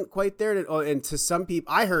wasn't quite there. And to some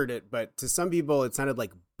people, I heard it, but to some people, it sounded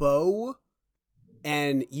like bow.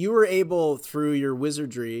 And you were able, through your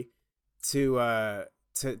wizardry, to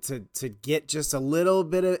get just a little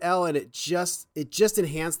bit of L, and it just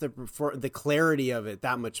enhanced the clarity of it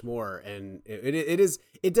that much more. And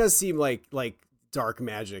it does seem like dark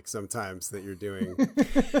magic sometimes that you're doing,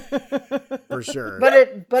 for sure.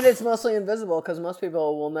 But it's mostly invisible because most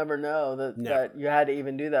people will never know that you had to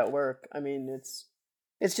even do that work. I mean, it's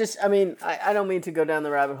just. I mean, I don't mean to go down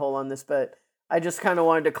the rabbit hole on this, but I just kind of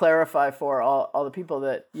wanted to clarify for all the people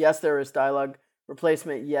that yes, there is dialogue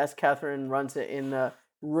replacement. Yes, Catherine runs it in the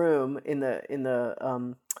room in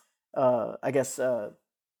the I guess I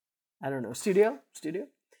don't know, studio.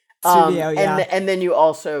 Yeah. And then you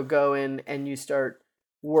also go in and you start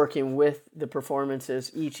working with the performances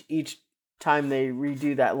each time they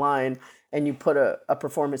redo that line, and you put a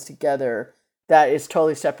performance together that is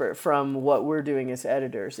totally separate from what we're doing as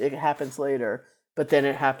editors. It happens later, but then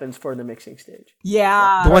it happens for the mixing stage.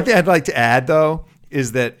 Yeah. The one thing I'd like to add, though,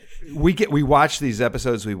 is that we watch these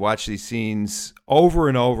episodes, we watch these scenes over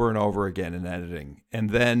and over and over again in editing,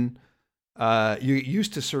 and then you get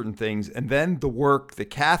used to certain things, and then the work that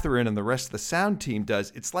Catherine and the rest of the sound team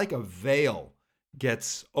does, it's like a veil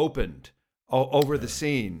gets opened over the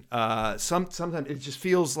scene. Sometimes it just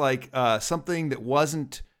feels like something that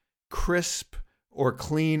wasn't crisp or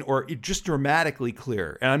clean or just dramatically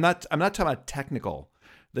clear. And I'm not talking about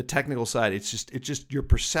the technical side. It's just your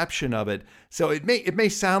perception of it. So it may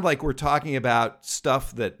sound like we're talking about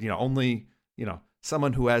stuff that only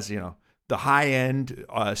someone who has the high end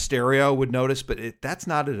stereo would notice, but that's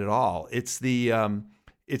not it at all. It's the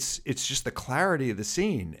it's just the clarity of the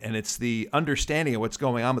scene, and it's the understanding of what's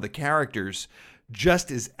going on with the characters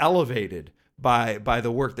just is elevated by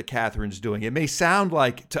the work that Catherine's doing. It may sound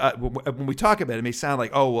like, when we talk about it, it may sound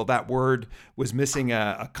like, oh, well, that word was missing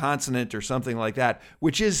a consonant or something like that,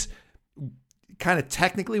 which is kind of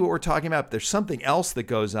technically what we're talking about. But there's something else that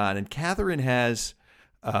goes on, and Catherine has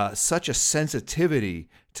such a sensitivity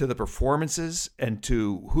to the performances and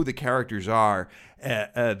to who the characters are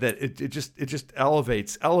that it just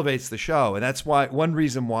elevates the show, and that's one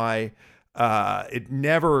reason why I'm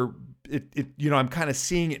kind of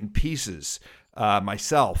seeing it in pieces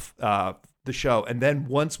myself, the show. And then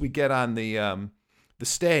once we get on the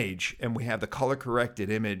stage and we have the color corrected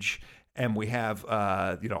image and we have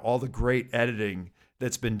all the great editing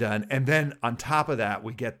that's been done, and then on top of that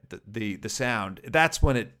we get the sound, that's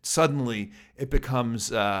when it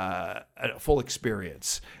becomes a full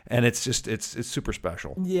experience, and it's super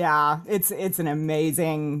special. Yeah, it's an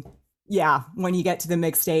amazing. Yeah, when you get to the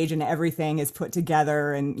mix stage and everything is put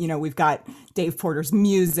together, and we've got Dave Porter's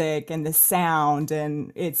music and the sound,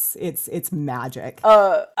 and it's magic.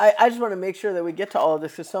 I just want to make sure that we get to all of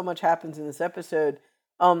this because so much happens in this episode.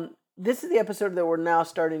 This is the episode that we're now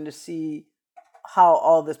starting to see how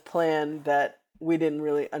all this plan that we didn't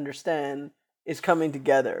really understand is coming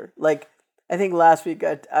together. Like, I think last week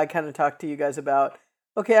I kind of talked to you guys about,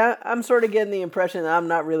 okay, I'm sort of getting the impression that I'm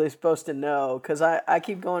not really supposed to know because I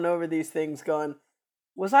keep going over these things going,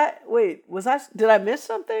 did I miss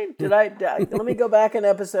something? Let me go back an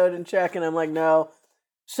episode and check, and I'm like, no.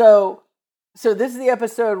 So this is the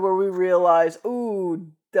episode where we realize, ooh,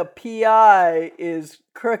 the PI is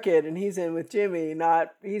crooked and he's in with Jimmy,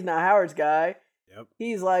 he's not Howard's guy. Yep.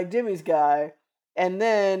 He's like Jimmy's guy. And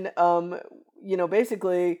then,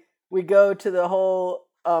 basically we go to the whole,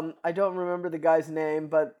 I don't remember the guy's name,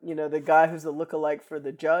 but the guy who's the lookalike for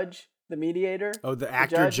the judge, the mediator. Oh, the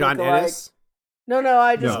actor John Ennis? No,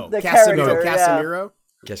 the Casimiro. character. Casimiro?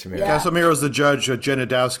 Casimiro. Yeah. Casimiro's the judge.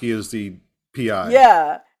 Janadowski is the PI.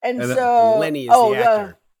 Yeah. And then so Lenny is the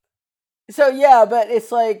actor. So yeah, but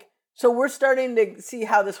it's like, so we're starting to see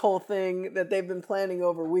how this whole thing that they've been planning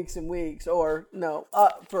over weeks and weeks, or no,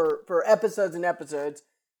 for episodes and episodes,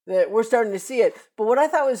 that we're starting to see it. But what I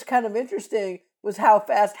thought was kind of interesting was how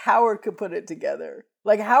fast Howard could put it together.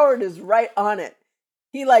 Like, Howard is right on it.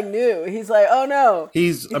 he like knew. He's like, oh no.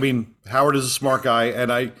 Howard is a smart guy,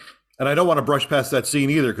 and I don't want to brush past that scene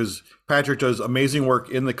either, because Patrick does amazing work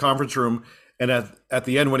in the conference room and at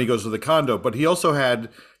the end when he goes to the condo. But he also had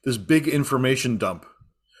this big information dump,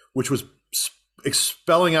 which was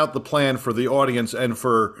spelling out the plan for the audience and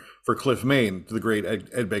for Cliff Main, the great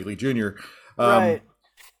Ed Begley Jr. Right.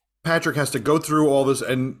 Patrick has to go through all this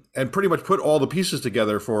and pretty much put all the pieces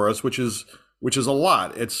together for us, which is a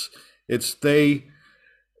lot. It's they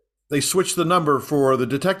switched the number for the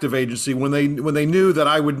detective agency when they knew that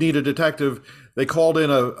I would need a detective. They called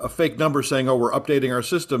in a fake number saying, "Oh, we're updating our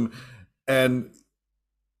system," and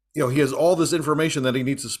he has all this information that he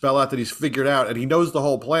needs to spell out that he's figured out, and he knows the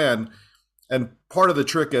whole plan. And part of the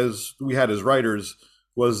trick, as we had as writers,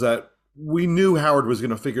 was that we knew Howard was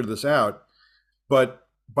going to figure this out, but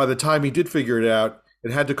by the time he did figure it out,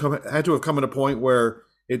 it had to have come at a point where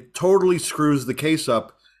it totally screws the case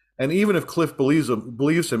up. And even if Cliff believes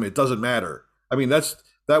him, it doesn't matter. I mean, that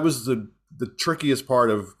was the trickiest part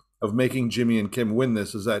of making Jimmy and Kim win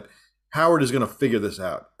this, is that Howard is going to figure this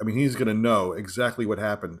out. I mean, he's going to know exactly what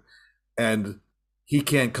happened, and he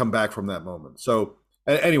can't come back from that moment. So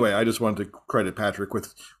anyway, I just wanted to credit Patrick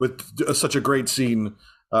with such a great scene.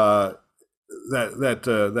 That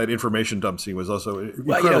information dump scene was also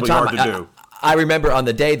incredibly Tom, hard to do. I remember on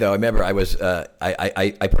the day, though. I remember I was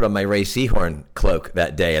I put on my Ray Seahorn cloak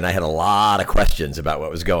that day, and I had a lot of questions about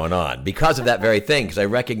what was going on because of that very thing. Because I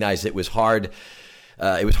recognized it was hard.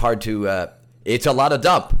 It was hard to. It's a lot of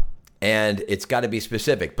dump, and it's got to be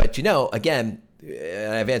specific. But again,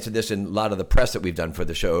 I've answered this in a lot of the press that we've done for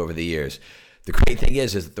the show over the years. The great thing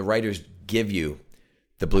is that the writers give you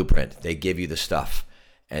the blueprint. They give you the stuff.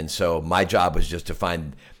 And so my job was just to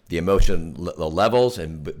find the emotion levels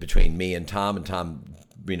and between me and Tom,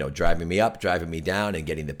 driving me up, driving me down, and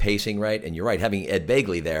getting the pacing right. And you're right, having Ed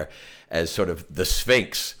Begley there as sort of the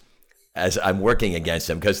Sphinx as I'm working against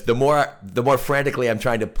him, because the more frantically I'm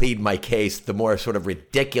trying to plead my case, the more sort of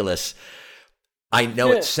ridiculous I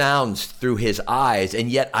know it sounds through his eyes, and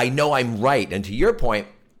yet I know I'm right. And to your point,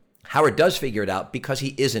 Howard does figure it out because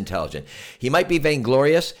he is intelligent. He might be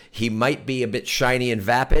vainglorious. He might be a bit shiny and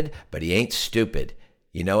vapid, but he ain't stupid.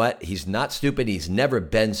 You know what? He's not stupid. He's never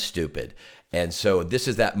been stupid. And so this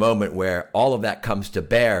is that moment where all of that comes to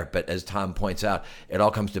bear. But as Tom points out, it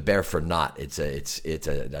all comes to bear for naught. It's a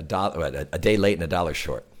day late and a dollar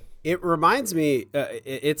short. It reminds me,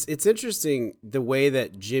 it's interesting the way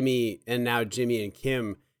that Jimmy and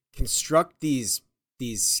Kim construct these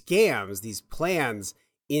scams, these plans,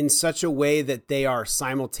 in such a way that they are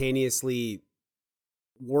simultaneously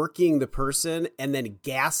working the person and then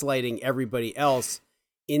gaslighting everybody else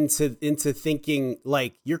into thinking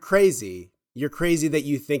like you're crazy that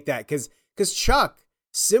you think that, because Chuck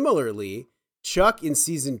in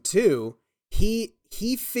season 2,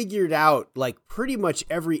 he figured out like pretty much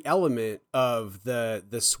every element of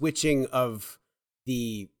the switching of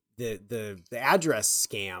the address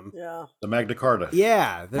scam. Yeah. The Magna Carta.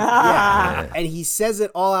 Yeah. Yeah. And he says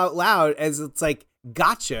it all out loud as it's like,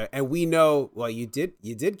 gotcha. And we know, well, you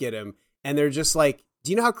did get him. And they're just like,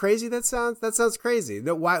 do you know how crazy that sounds? That sounds crazy.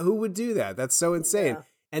 Who would do that? That's so insane. Yeah.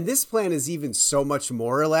 And this plan is even so much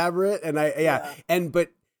more elaborate. And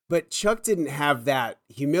but Chuck didn't have that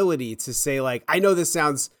humility to say like, I know this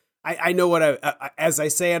sounds, I know what as I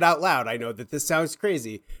say it out loud, I know that this sounds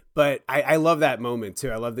crazy. But I love that moment too.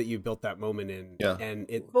 I love that you built that moment in. Yeah.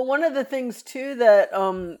 But one of the things too that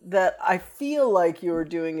that I feel like you were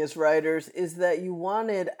doing as writers is that you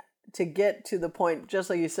wanted to get to the point, just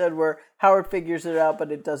like you said, where Howard figures it out, but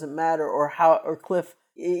it doesn't matter, or Cliff,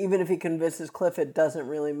 even if he convinces Cliff, it doesn't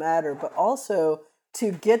really matter. But also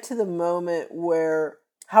to get to the moment where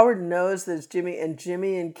Howard knows that it's Jimmy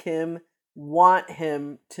and Kim want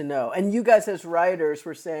him to know, and you guys as writers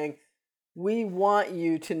were saying, we want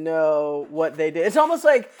you to know what they did. It's almost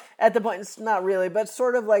like at the point, it's not really, but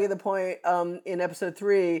sort of like at the point in episode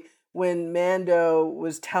 3 when Mando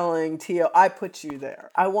was telling Tio, I put you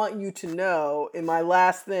there. I want you to know in my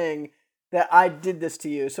last thing that I did this to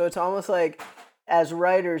you. So it's almost like as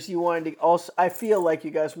writers, you wanted to also, I feel like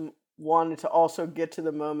you guys wanted to also get to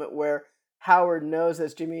the moment where Howard knows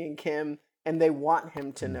that's Jimmy and Kim and they want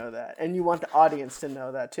him to know that. And you want the audience to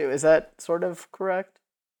know that too. Is that sort of correct?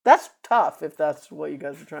 That's tough if that's what you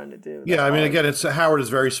guys are trying to do. Yeah, I mean, again, Howard is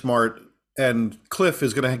very smart, and Cliff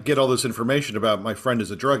is going to get all this information about my friend is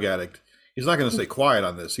a drug addict. He's not going to stay quiet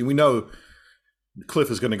on this. We know Cliff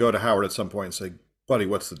is going to go to Howard at some point and say, buddy,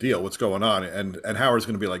 what's the deal? What's going on? And Howard's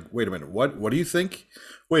going to be like, wait a minute, what do you think?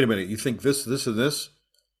 Wait a minute, you think this, and this?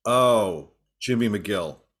 Oh, Jimmy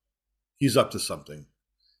McGill. He's up to something.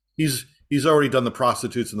 He's already done the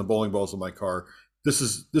prostitutes and the bowling balls in my car. this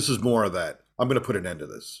is more of that. I'm going to put an end to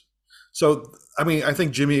this. So, I mean, I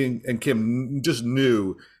think Jimmy and Kim just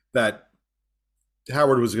knew that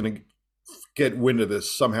Howard was going to get wind of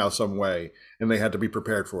this somehow, some way, and they had to be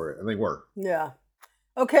prepared for it, and they were. Yeah.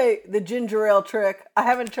 Okay, the ginger ale trick. I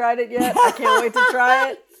haven't tried it yet. I can't wait to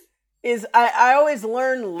try it. I always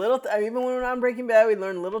learn little, even when on Breaking Bad, we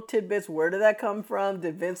learn little tidbits. Where did that come from?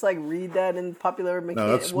 Did Vince read that in popular mechanics?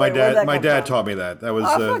 No, that's my dad. My dad taught me that. That was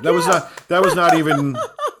was not even.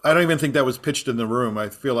 I don't even think that was pitched in the room. I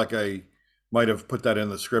feel like I might have put that in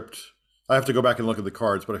the script. I have to go back and look at the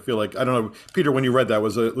cards, but I feel like I don't know, Peter. When you read that,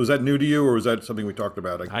 was that new to you, or was that something we talked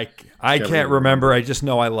about? I can't remember. I just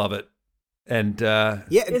know I love it. And does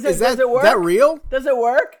it work? That real? Does it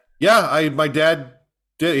work? Yeah, my dad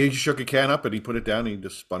did. He shook a can up and he put it down. And he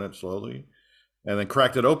just spun it slowly, and then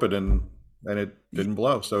cracked it open, and it didn't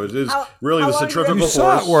blow. So it is really the centrifugal force. You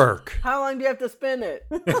saw it work. How long do you have to spin it?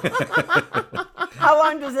 How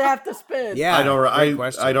long does it have to spin? Yeah, I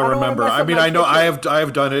don't remember. I mean, I know I have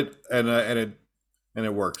done it, and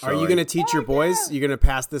it works. So Are you going to teach your boys? You're going to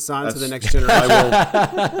pass this on to the next generation?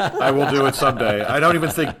 I will do it someday. I don't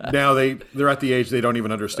even think now they're at the age they don't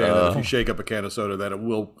even understand that if you shake up a can of soda that it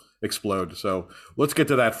will explode. So let's get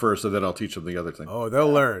to that first, and then I'll teach them the other thing. Oh,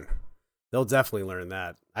 they'll learn. They'll definitely learn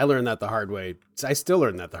that. I learned that the hard way. I still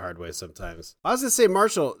learn that the hard way sometimes. I was going to say,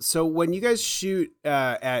 Marshall, so when you guys shoot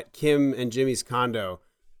at Kim and Jimmy's condo,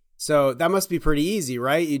 so that must be pretty easy,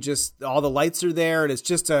 right? You just, all the lights are there and it's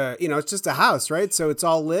just a house, right? So it's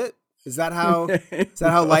all lit. Is that how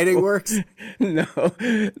how lighting works? No,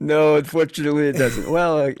 unfortunately it doesn't.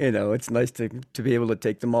 Well, it's nice to be able to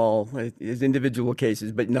take them all as individual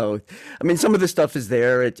cases, but no. I mean, some of the stuff is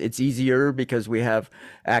there. It's easier because we have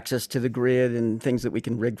access to the grid and things that we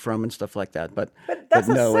can rig from and stuff like that. But that's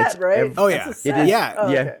no, a set, right? Oh yeah, it is. Yeah.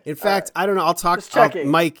 Oh, yeah. okay. In fact, I don't know. I'll talk.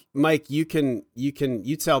 Mike, you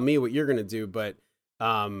tell me what you're gonna do, but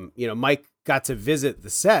Mike got to visit the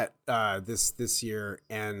set this year,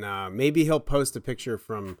 and maybe he'll post a picture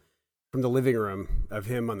from the living room of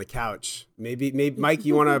him on the couch. Maybe Mike,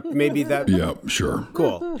 you want to maybe that? Yeah, sure.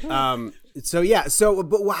 Cool. But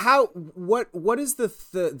what is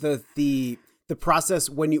the process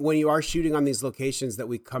when you are shooting on these locations that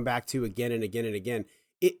we come back to again and again and again?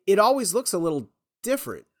 It always looks a little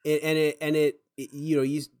different, and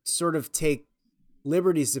you sort of take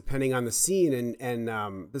liberties depending on the scene, and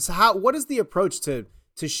so what is the approach to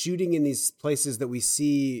shooting in these places that we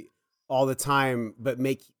see all the time, but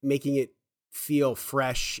making it feel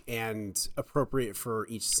fresh and appropriate for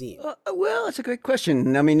each scene? Well, that's a great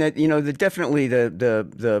question. I mean, definitely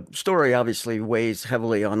the story obviously weighs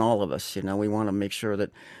heavily on all of us. We want to make sure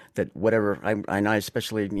that whatever I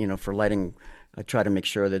especially for lighting, I try to make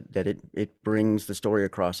sure that it brings the story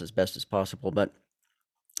across as best as possible, but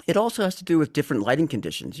it also has to do with different lighting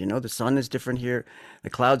conditions. The sun is different here. The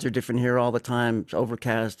clouds are different here all the time. It's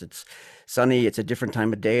overcast. It's sunny. It's a different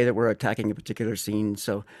time of day that we're attacking a particular scene.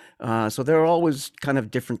 So there are always kind of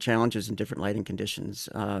different challenges in different lighting conditions.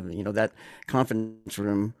 That conference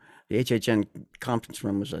room, the HHN conference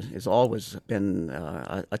room has always been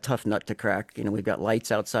a tough nut to crack. We've got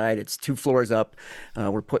lights outside. It's 2 floors up.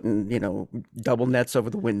 We're putting, double nets over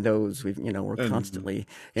the windows. We're constantly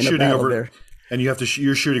in a battle there. And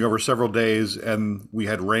you're shooting over several days, and we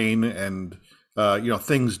had rain, and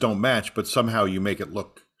things don't match, but somehow you make it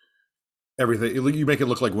look You make it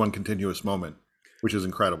look like one continuous moment, which is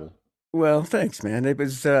incredible. Well, thanks, man. It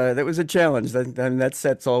was that was a challenge. That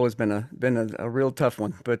set's always been a real tough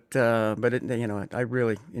one, but I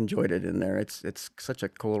really enjoyed it in there. It's such a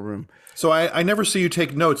cool room. So I never see you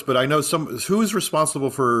take notes, but I know who is responsible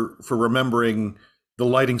for remembering the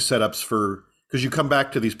lighting setups because you come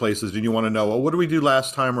back to these places and you want to know, well, what did we do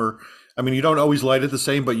last time? Or, I mean, you don't always light it the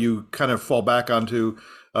same, but you kind of fall back onto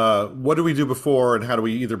what did we do before and how do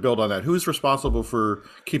we either build on that? Who's responsible for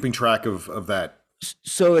keeping track of that?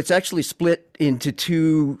 So it's actually split into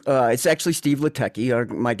two. It's actually Steve Latecki,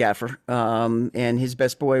 my gaffer, and his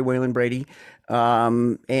best boy, Waylon Brady,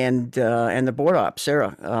 and the board op,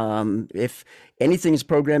 Sarah. If anything is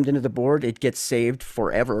programmed into the board, it gets saved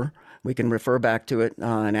forever. We can refer back to it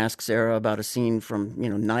and ask Sarah about a scene from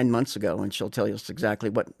 9 months ago, and she'll tell us exactly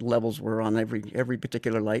what levels were on every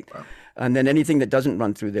particular light. Wow. And then anything that doesn't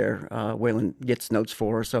run through there, Waylon gets notes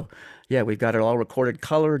for. So yeah, we've got it all recorded: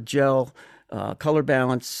 color, gel, color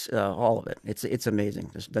balance, all of it. It's amazing,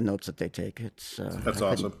 the notes that they take. That's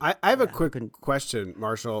awesome. I have a quick question,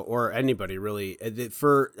 Marshall, or anybody really.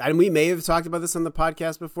 And we may have talked about this on the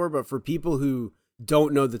podcast before, but for people who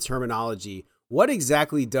don't know the terminology, what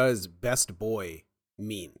exactly does best boy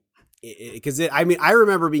mean? Because I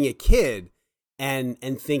remember being a kid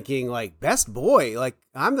and thinking like best boy, like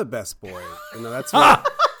I'm the best boy. That's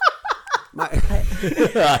what You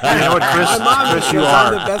know what, Chris? my mom Chris, says you I'm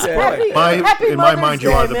are. the best boy. Happy In my Mother's mind, you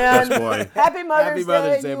Day, are the man. best boy. Happy Mother's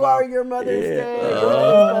Mother's Day. Day, You Mom. are your Mother's Day. You're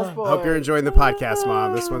the best boy. Hope you're enjoying the podcast,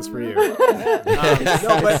 Mom. This one's for you. No,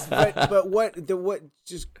 but what?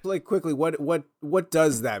 Just like quickly, what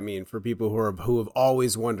does that mean for people who have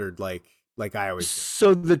always wondered, like I always do?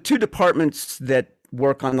 So the two departments that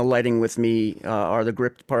work on the lighting with me are the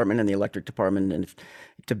grip department and the electric department. And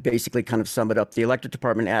to basically kind of sum it up, the electric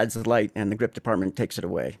department adds the light and the grip department takes it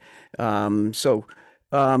away. And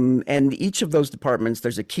each of those departments,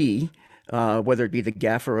 there's a key, whether it be the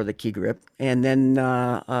gaffer or the key grip. And then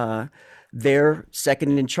they're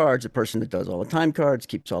second in charge, the person that does all the time cards,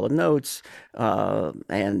 keeps all the notes,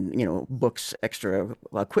 and, books extra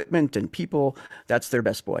equipment and people. That's their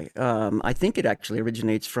best boy. I think it actually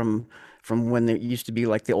originates from when there used to be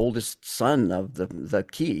like the oldest son of the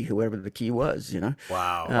key, whoever the key was,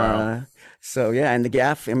 Wow. So yeah, and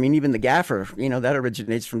even the gaffer, that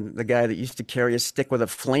originates from the guy that used to carry a stick with a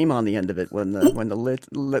flame on the end of it when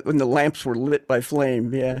the lamps were lit by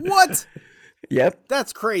flame. Yeah. What? Yep.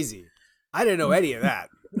 That's crazy. I didn't know any of that.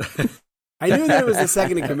 I knew that it was the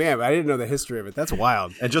second in command, but I didn't know the history of it. That's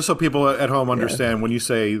wild. And just so people at home understand, when you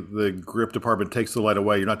say the grip department takes the light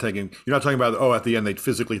away, you're not talking about, at the end they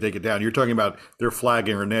physically take it down. You're talking about they're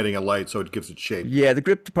flagging or netting a light so it gives it shape. Yeah, the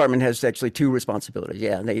grip department has actually two responsibilities.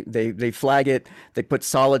 Yeah, they flag it, they put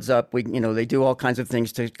solids up. They do all kinds of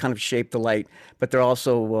things to kind of shape the light, but they're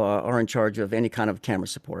also are in charge of any kind of camera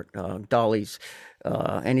support, dollies.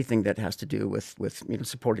 Anything that has to do with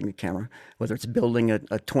supporting the camera, whether it's building a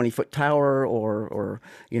 20-foot tower or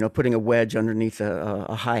putting a wedge underneath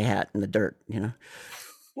a hi-hat in the dirt.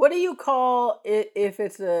 What do you call it if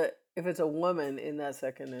it's a woman in that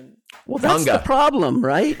second? And Well, that's the problem,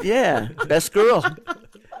 right? Yeah, best girl.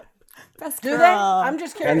 Best do girl. they? I'm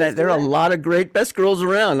just curious. And there are a lot of great best girls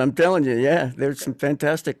around. I'm telling you, yeah, there's some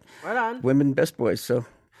fantastic Right on. women best boys. So.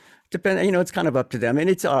 It's kind of up to them, and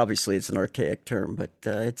it's an archaic term, but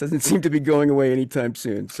it doesn't seem to be going away anytime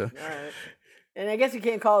soon. So, All right. And I guess you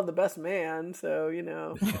can't call it the best man, so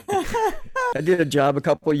I did a job a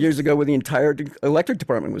couple of years ago where the entire electric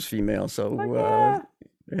department was female. So,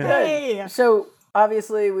 yeah. Hey. So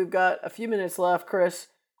obviously we've got a few minutes left, Chris.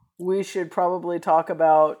 We should probably talk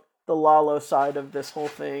about the Lalo side of this whole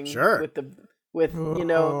thing. Sure. With the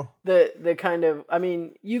kind of,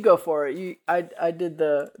 you go for it. I did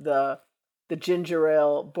the ginger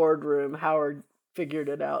ale boardroom, Howard figured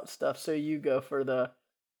it out stuff. So you go for the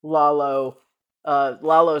Lalo's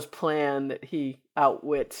plan that he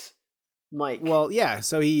outwits Mike. Well, yeah.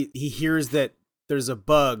 So he hears that there's a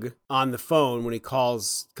bug on the phone when he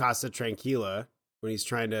calls Casa Tranquila when he's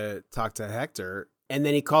trying to talk to Hector, and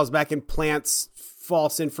then he calls back and plants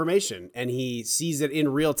false information, and he sees it in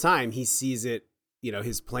real time. He sees it,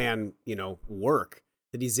 his plan, work,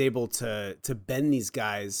 that he's able to bend these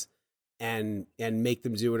guys and make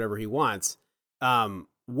them do whatever he wants.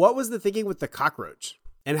 What was the thinking with the cockroach?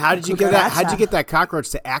 And how did you get that? How'd you get that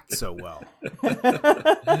cockroach to act so well?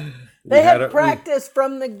 They had practice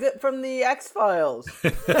from the X-Files.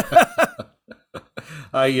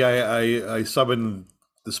 I summoned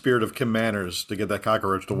the spirit of Kim Manners to get that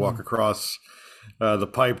cockroach to walk across the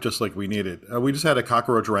pipe just like we needed. We just had a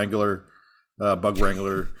cockroach wrangler, bug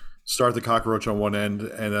wrangler, start the cockroach on one end,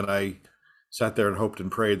 and then I sat there and hoped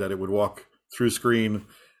and prayed that it would walk through screen,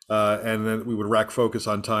 and then we would rack focus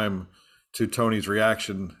on time to Tony's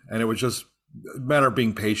reaction, and it was just a matter of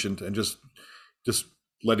being patient and just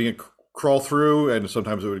letting it crawl through, and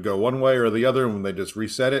sometimes it would go one way or the other, and they just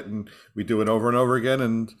reset it, and we do it over and over again.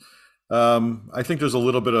 And I think there's a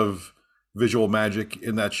little bit of visual magic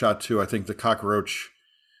in that shot too. I think the cockroach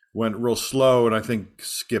went real slow, and I think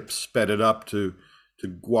Skip sped it up to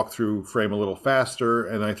walk through frame a little faster.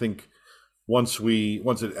 And I think once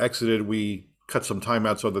it exited, we cut some time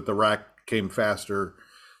out so that the rack came faster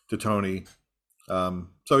to Tony.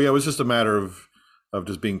 So yeah, it was just a matter of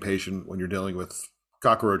just being patient when you're dealing with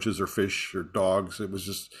cockroaches or fish or dogs. It was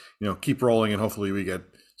just, keep rolling, and hopefully we get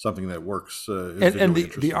something that works. And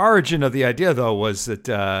the origin of the idea, though, was that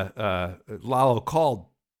Lalo called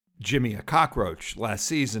Jimmy a cockroach last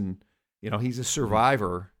season. He's a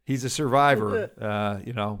survivor. He's a survivor,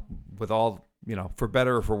 with all, for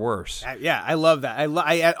better or for worse. Yeah, I love that.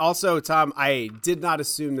 I also, Tom, I did not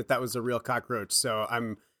assume that was a real cockroach, so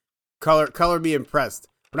I'm color me impressed.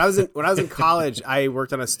 When I was in college, I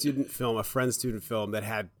worked on a friend's student film that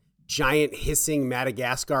had giant hissing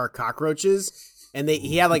Madagascar cockroaches, and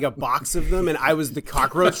he had like a box of them, and I was the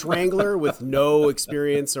cockroach wrangler with no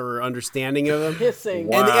experience or understanding of them. Hissing.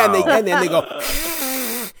 Wow. And then they go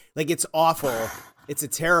like it's awful. It's a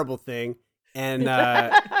terrible thing. And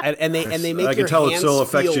they make I can your tell it hands still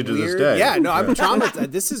affects feel you to this weird. day. Yeah, no, I'm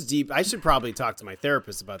traumatized. This is deep. I should probably talk to my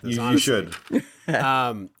therapist about this. You honestly. should.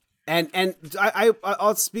 And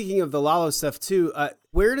I speaking of the Lalo stuff too.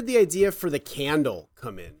 Where did the idea for the candle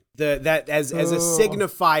come in? That as a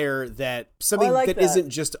signifier that something like that that. isn't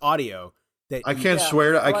just audio. That I can't Yeah,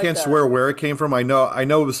 swear. I I like can't that. swear where it came from. I know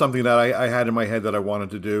it was something that I had in my head that I wanted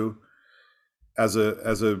to do as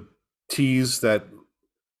a tease that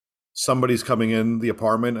somebody's coming in the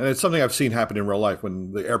apartment, and it's something I've seen happen in real life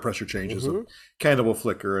when the air pressure changes. A candle will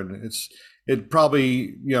flicker, and it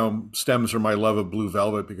probably stems from my love of Blue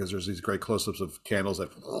Velvet, because there's these great close-ups of candles that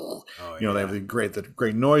they have the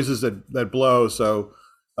great noises that blow. So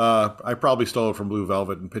I probably stole it from Blue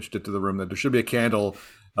Velvet and pitched it to the room that there should be a candle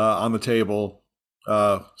on the table,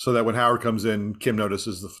 so that when Howard comes in, Kim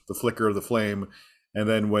notices the flicker of the flame, and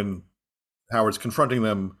then when Howard's confronting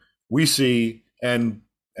them, we see and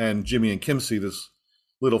Jimmy and Kim see this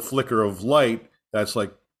little flicker of light that's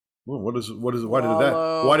like, well,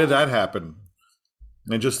 why did that happen?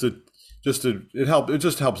 And it just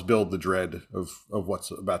helps build the dread of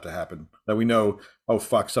what's about to happen, that we know, oh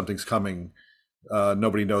fuck, something's coming.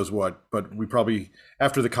 Nobody knows what, but we probably,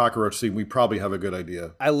 after the cockroach scene, we probably have a good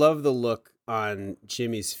idea. I love the look on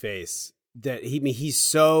Jimmy's face that he's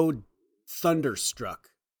so thunderstruck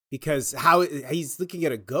because how he's looking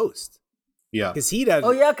at a ghost. Yeah. Because he doesn't.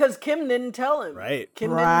 Oh yeah, because Kim didn't tell him. Right. Kim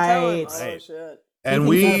didn't tell him. Right. Oh Right. shit. And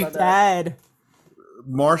He's dead.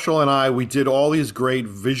 Marshall and I, we did all these great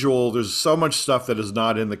visual. There's so much stuff that is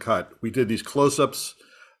not in the cut. We did these close-ups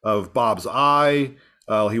of Bob's eye.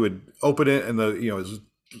 He would open it, and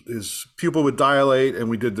his pupil would dilate, and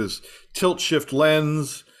we did this tilt shift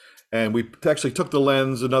lens. And we actually took the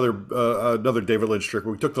lens, another David Lynch trick.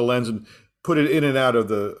 We took the lens and put it in and out of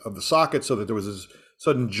the socket so that there was this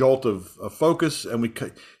sudden jolt of focus. And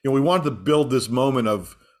we wanted to build this moment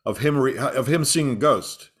of him seeing a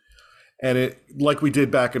ghost. And it, like we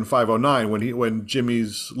did back in 509 when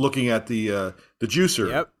Jimmy's looking at the juicer.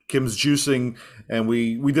 Yep. Kim's juicing, and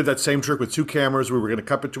we did that same trick with two cameras. We were going to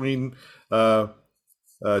cut between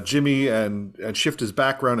Jimmy and shift his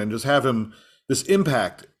background and just have him this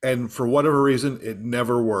impact. And for whatever reason, it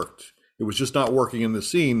never worked. It was just not working in the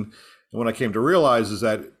scene. And what I came to realize is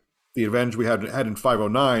that the advantage we had in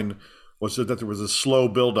 509 was that there was a slow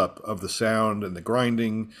buildup of the sound and the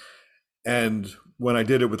grinding. And when I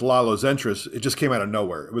did it with Lalo's entrance, it just came out of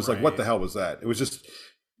nowhere. It was like, what the hell was that? It was just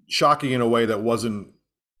shocking in a way that wasn't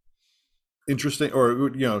interesting, or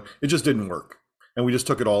it just didn't work. And we just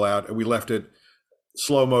took it all out, and we left it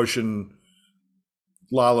slow motion,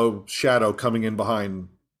 Lalo shadow coming in behind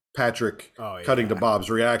Patrick, cutting to Bob's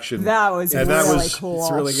reaction. That was really cool.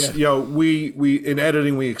 It's really good. We in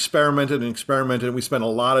editing, we experimented, and we spent a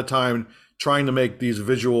lot of time trying to make these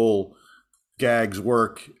visual gags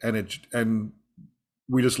work, and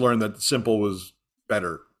we just learned that simple was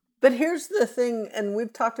better. But here's the thing, and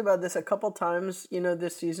we've talked about this a couple times,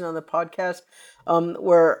 this season on the podcast,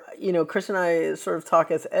 where, Chris and I sort of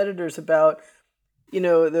talk as editors about,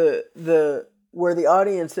 the where the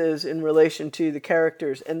audience is in relation to the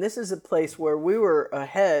characters. And this is a place where we were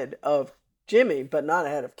ahead of Jimmy, but not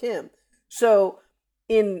ahead of Kim. So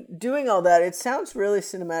in doing all that, it sounds really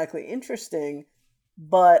cinematically interesting,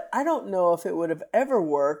 but I don't know if it would have ever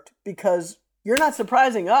worked because you're not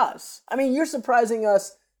surprising us. I mean, you're surprising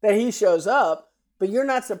us that he shows up, but you're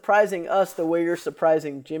not surprising us the way you're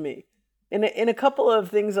surprising Jimmy. In a couple of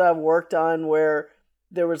things I've worked on where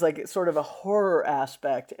there was like sort of a horror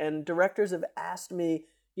aspect, and directors have asked me,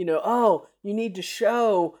 oh, you need to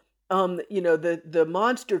show, the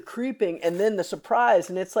monster creeping and then the surprise.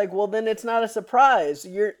 And it's like, well, then it's not a surprise.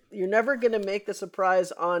 You're never going to make the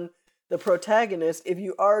surprise on the protagonist if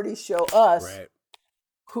you already show us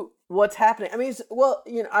what's happening. I mean,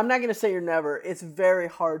 I'm not going to say you're never. It's very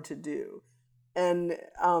hard to do. And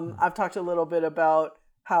I've talked a little bit about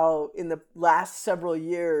how in the last several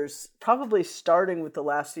years, probably starting with the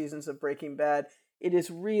last seasons of Breaking Bad, it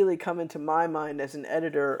has really come into my mind as an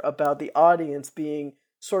editor about the audience being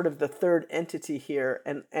sort of the third entity here.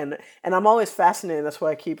 And I'm always fascinated. That's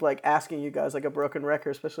why I keep like asking you guys like a broken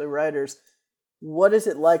record, especially writers, what is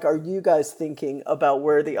it like? Are you guys thinking about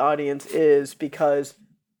where the audience is? Because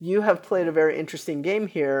you have played a very interesting game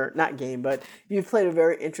here, not game, but you've played a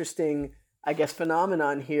very interesting, I guess,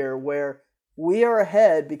 phenomenon here where we are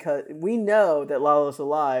ahead because we know that Lalo's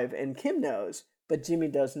alive and Kim knows, but Jimmy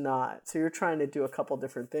does not. So you're trying to do a couple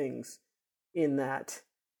different things in that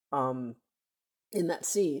in that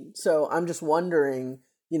scene. So I'm just wondering,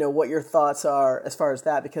 what your thoughts are as far as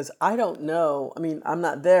that, because I don't know. I mean, I'm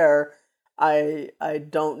not there. I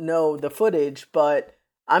don't know the footage, but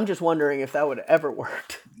I'm just wondering if that would have ever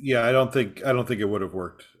worked. Yeah, I don't think it would have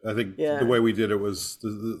worked. I think the way we did it was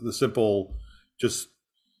the simple, just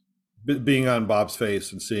being on Bob's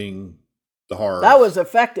face and seeing the horror. That was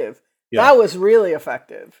effective. Yeah. That was really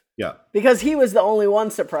effective. Yeah, because he was the only one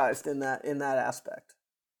surprised in that aspect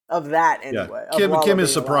of that anyway. Yeah. Kim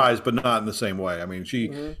is surprised, but not in the same way. I mean, she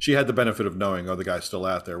had the benefit of knowing, the guy's still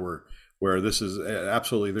out there. Where this is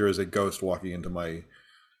absolutely, there is a ghost walking into my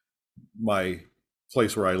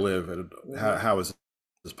place where I live, and how is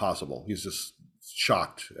this possible? He's just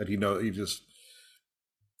shocked, and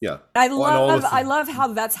yeah. I love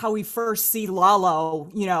how that's how we first see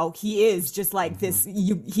Lalo. He is just like this.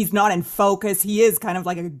 He's not in focus. He is kind of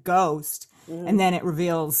like a ghost, and then it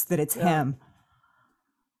reveals that it's him.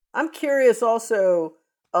 I'm curious also.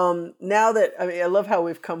 Now that I love how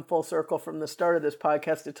we've come full circle from the start of this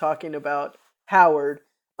podcast to talking about Howard.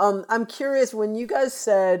 I'm curious, when you guys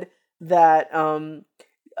said that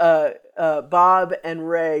Bob and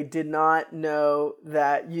Ray did not know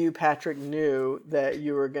that you, Patrick, knew that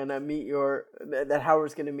you were gonna that Howard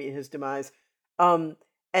was gonna meet his demise. And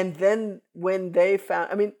then when they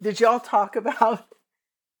found, did y'all talk about,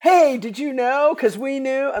 hey, did you know? Because we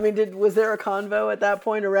knew. Was there a convo at that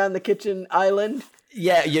point around the kitchen island?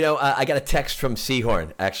 Yeah, I got a text from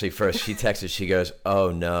Seahorn, actually, first. She texted, she goes, "Oh,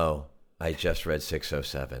 no, I just read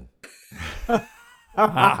 607."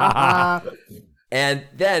 And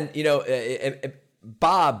then,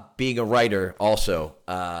 Bob, being a writer also,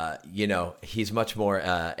 he's much more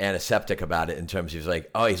antiseptic about it in terms of, he's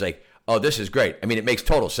like, "Oh, this is great. It makes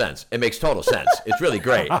total sense. It makes total sense. It's really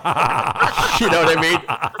great." You know what I mean?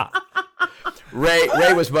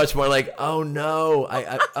 Ray was much more like, "Oh no,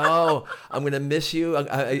 I'm gonna miss you.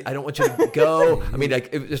 I don't want you to go."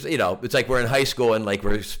 It's like we're in high school and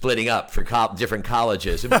we're splitting up for different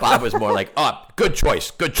colleges. And Bob was more like, "Oh, good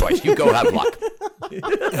choice. You go have luck."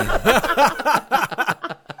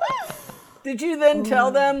 Did you then tell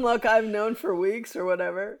them, "Look, I've known for weeks" or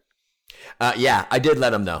whatever? Yeah, I did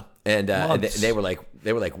let them know, and they were like,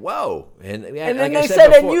 "Whoa!" And then they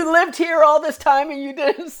said, "And you lived here all this time, and you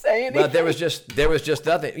didn't say anything." But there was just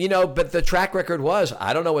nothing, But the track record was,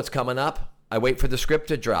 I don't know what's coming up. I wait for the script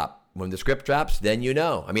to drop. When the script drops, then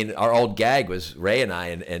our old gag was Ray and I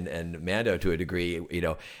and Mando to a degree.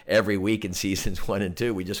 Every week in seasons 1 and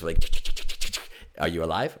 2, we just were like, "Are you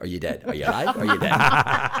alive? Are you dead? Are you alive? Are you dead?"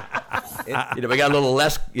 We got a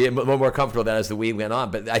little more comfortable that as the week went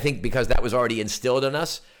on. But I think because that was already instilled in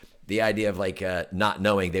us, the idea of not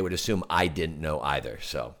knowing, they would assume I didn't know either.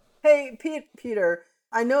 So, hey, Peter,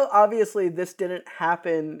 I know obviously this didn't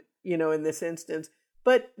happen, in this instance,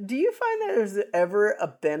 but do you find that there's ever a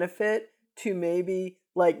benefit to maybe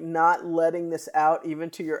not letting this out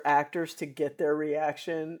even to your actors to get their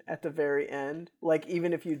reaction at the very end?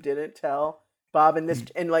 Even if you didn't tell Bob and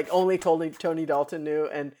only told Tony Dalton knew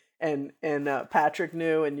and Patrick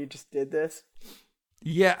knew, and you just did this?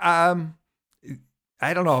 Yeah,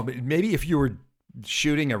 I don't know. Maybe if you were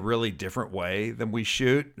shooting a really different way than we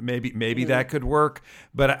shoot, maybe that could work.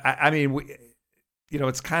 But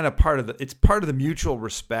it's kind of part of the mutual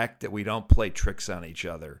respect that we don't play tricks on each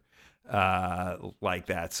other like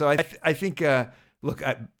that. So I think this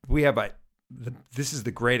is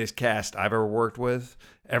the greatest cast I've ever worked with.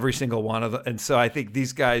 Every single one of them, and so I think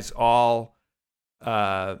these guys all.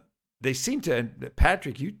 They seem to,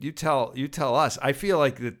 Patrick, you tell us. I feel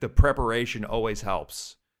like the preparation always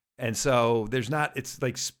helps. And so it's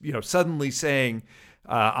like, suddenly saying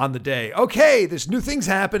on the day, "Okay, there's new things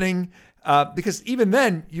happening." Because even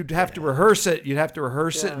then you'd have to rehearse it. You'd have to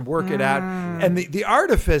rehearse it and work it out. And the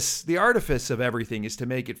artifice of everything is to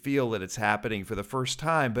make it feel that it's happening for the first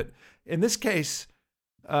time. But in this case,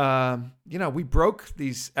 we broke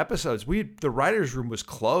these episodes. The writer's room was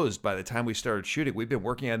closed by the time we started shooting. We've been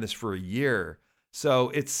working on this for a year.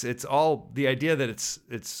 So it's all the idea that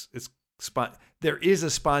there is a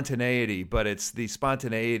spontaneity, but it's the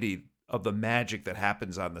spontaneity of the magic that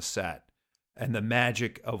happens on the set and the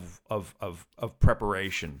magic of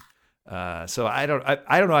preparation. So I don't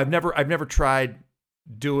know. I've never tried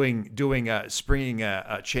springing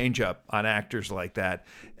a change up on actors like that.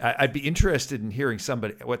 I'd be interested in hearing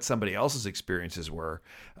what somebody else's experiences were,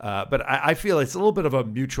 but I feel it's a little bit of a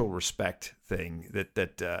mutual respect thing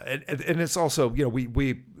and it's also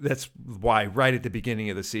we that's why right at the beginning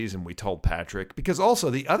of the season we told Patrick, because also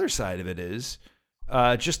the other side of it is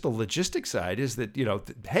just the logistic side is that,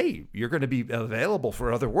 hey, you're going to be available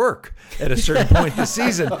for other work at a certain point in the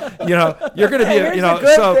season. You're going to be,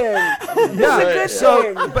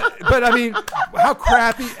 but I mean,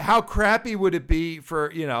 how crappy would it be for,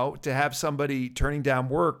 to have somebody turning down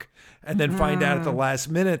work and then find out at the last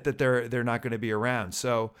minute that they're not going to be around.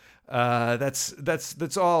 So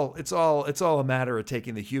that's all. It's all a matter of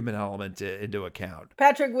taking the human element into account.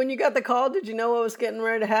 Patrick, when you got the call, did you know what was getting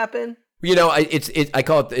ready to happen? I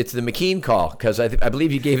call it's the McKean call, because I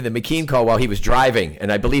believe you gave him the McKean call while he was driving,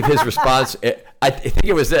 and I believe his response. I think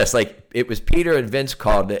it was this: like, it was Peter and Vince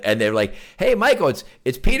called, and they were like, "Hey, Michael,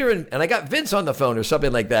 it's Peter and I got Vince on the phone," or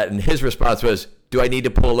something like that, and his response was, "Do I need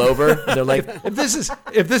to pull over?" And they're like, if this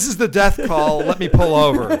is the death call, let me pull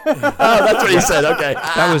over. Oh, that's what he said. Okay,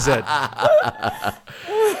 that was it.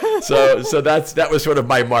 So that was sort of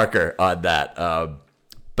my marker on that.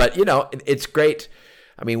 But it's great.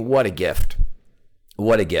 I mean, what a gift.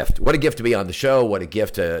 What a gift. What a gift to be on the show. What a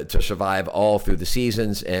gift to survive all through the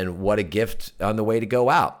seasons. And what a gift on the way to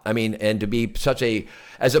go out. I mean, and to be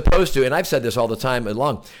as opposed to, and I've said this all the time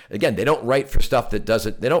along, again, they don't write for stuff that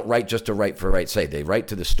they don't write just to write for right's sake. They write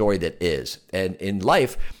to the story that is. And in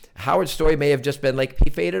life, Howard's story may have just been like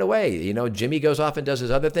he faded away. Jimmy goes off and does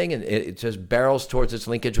his other thing, and it just barrels towards its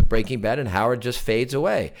linkage with Breaking Bad, and Howard just fades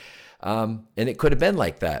away. And it could have been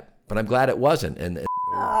like that, but I'm glad it wasn't. And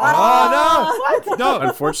no.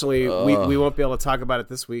 Unfortunately, we won't be able to talk about it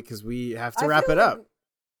this week because we have to wrap it up.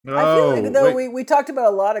 I feel like though we talked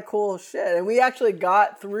about a lot of cool shit, and we actually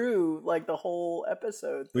got through like the whole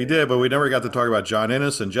episode. We did, but we never got to talk about John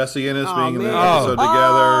Innes and Jesse Innes being in the episode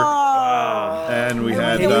together. And we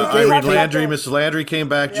had Irene Landry. Mrs. Landry came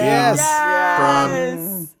back. Yes.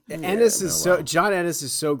 Yes. John Ennis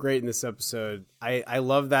is so great in this episode. I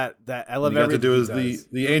love that. I love everything. Got to do is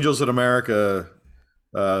the Angels in America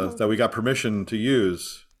that we got permission to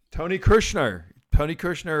use. Tony Kirshner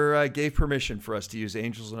gave permission for us to use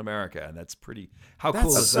Angels in America, and that's pretty. How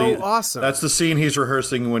cool is that? That's so awesome. That's the scene he's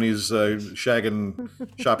rehearsing when he's shagging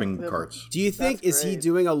shopping carts. Do you think he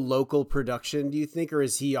doing a local production? Do you think, or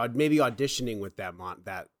is he maybe auditioning with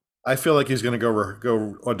that? I feel like he's going to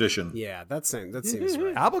go audition. Yeah, that seems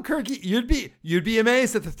right. Albuquerque, you'd be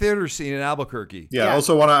amazed at the theater scene in Albuquerque. Yeah.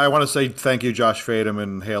 Also, I want to say thank you, Josh Fadem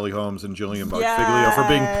and Haley Holmes and Jillian Figlio for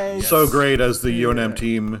being so great as the UNM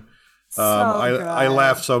team. I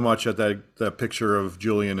laughed so much at that picture of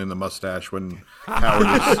Julian in the mustache when Howard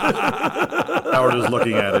is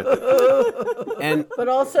looking at it. But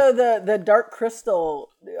also the Dark Crystal.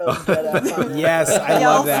 Yes, I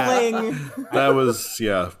love that. That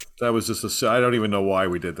was just I don't even know why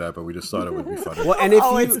we did that, but we just thought it would be funny. Well, and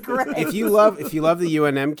if you love the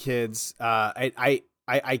UNM kids, I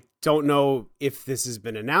don't know if this has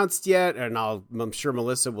been announced yet, and I'm sure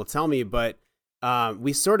Melissa will tell me, but.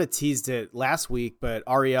 We sort of teased it last week, but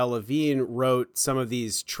Ariel Levine wrote some of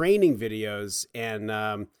these training videos,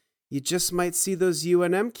 and you just might see those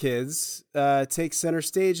UNM kids take center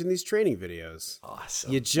stage in these training videos.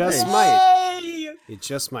 Awesome. You just might. You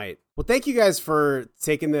just might. Well, thank you guys for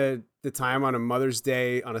taking the time on a Mother's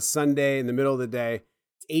Day, on a Sunday in the middle of the day.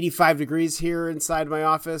 It's 85 degrees here inside my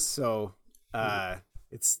office, so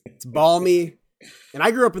it's balmy. And I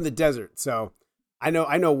grew up in the desert, so I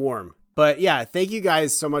know warm. But yeah, thank you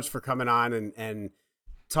guys so much for coming on and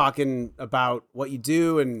talking about what you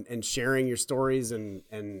do and sharing your stories. And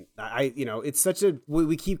it's such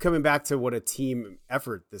we keep coming back to what a team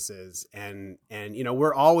effort this is. And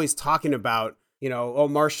we're always talking about,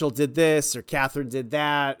 Marshall did this or Catherine did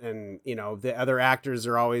that. And, the other actors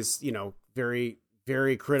are always, very,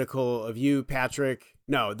 very critical of you, Patrick.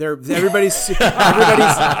 No, everybody's. I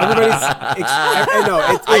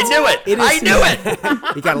knew it. I knew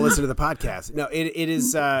it. You got to listen to the podcast. No, it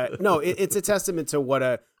is. It's a testament to what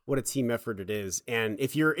a team effort it is. And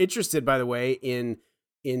if you're interested, by the way, in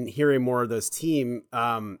hearing more of those team,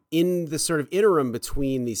 in the sort of interim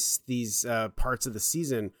between these parts of the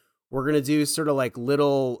season, we're gonna do sort of like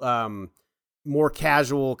little. More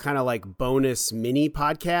casual kind of like bonus mini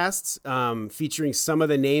podcasts featuring some of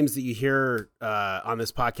the names that you hear on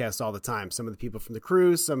this podcast all the time. Some of the people from the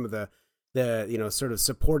crew, some of the sort of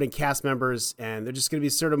supporting cast members, and they're just going to be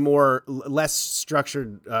sort of less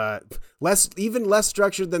structured, less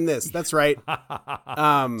structured than this. That's right.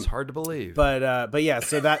 It's hard to believe, but yeah.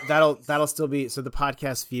 So that'll still be. So the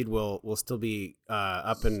podcast feed will still be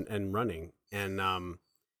up and running. And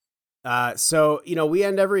so we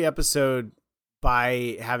end every episode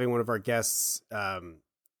by having one of our guests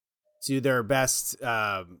do their best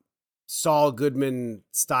Saul Goodman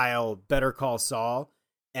style Better Call Saul.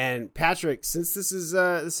 And Patrick, since this is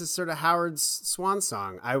sort of Howard's swan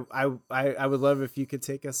song, I would love if you could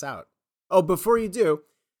take us out. Oh, before you do,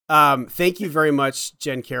 thank you very much,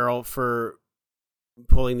 Jen Carroll, for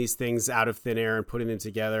pulling these things out of thin air and putting them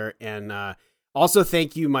together. And also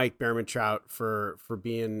thank you, Mike Behrman-Trout, for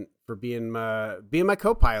being my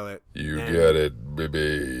co-pilot. You got it,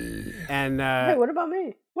 baby. And hey, what about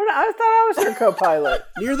me? I thought I was your co-pilot.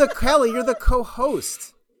 You're the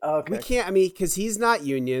co-host. Okay. We can't, because he's not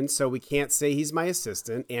union, so we can't say he's my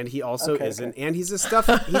assistant, and he also isn't, and he's a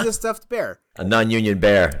stuffed bear. A non-union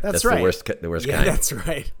bear. That's right. The worst yeah, kind. That's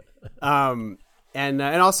right. And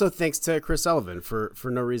also thanks to Chris Sullivan for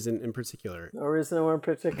no reason in particular. No reason in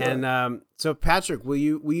particular. And so Patrick, will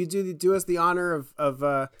you do us the honor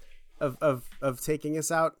of taking us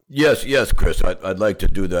out? Yes, Chris. I'd like to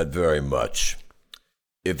do that very much.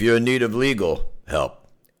 If you're in need of legal help,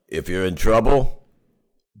 if you're in trouble,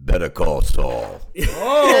 better call Saul. Yes!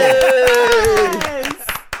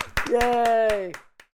 Yay!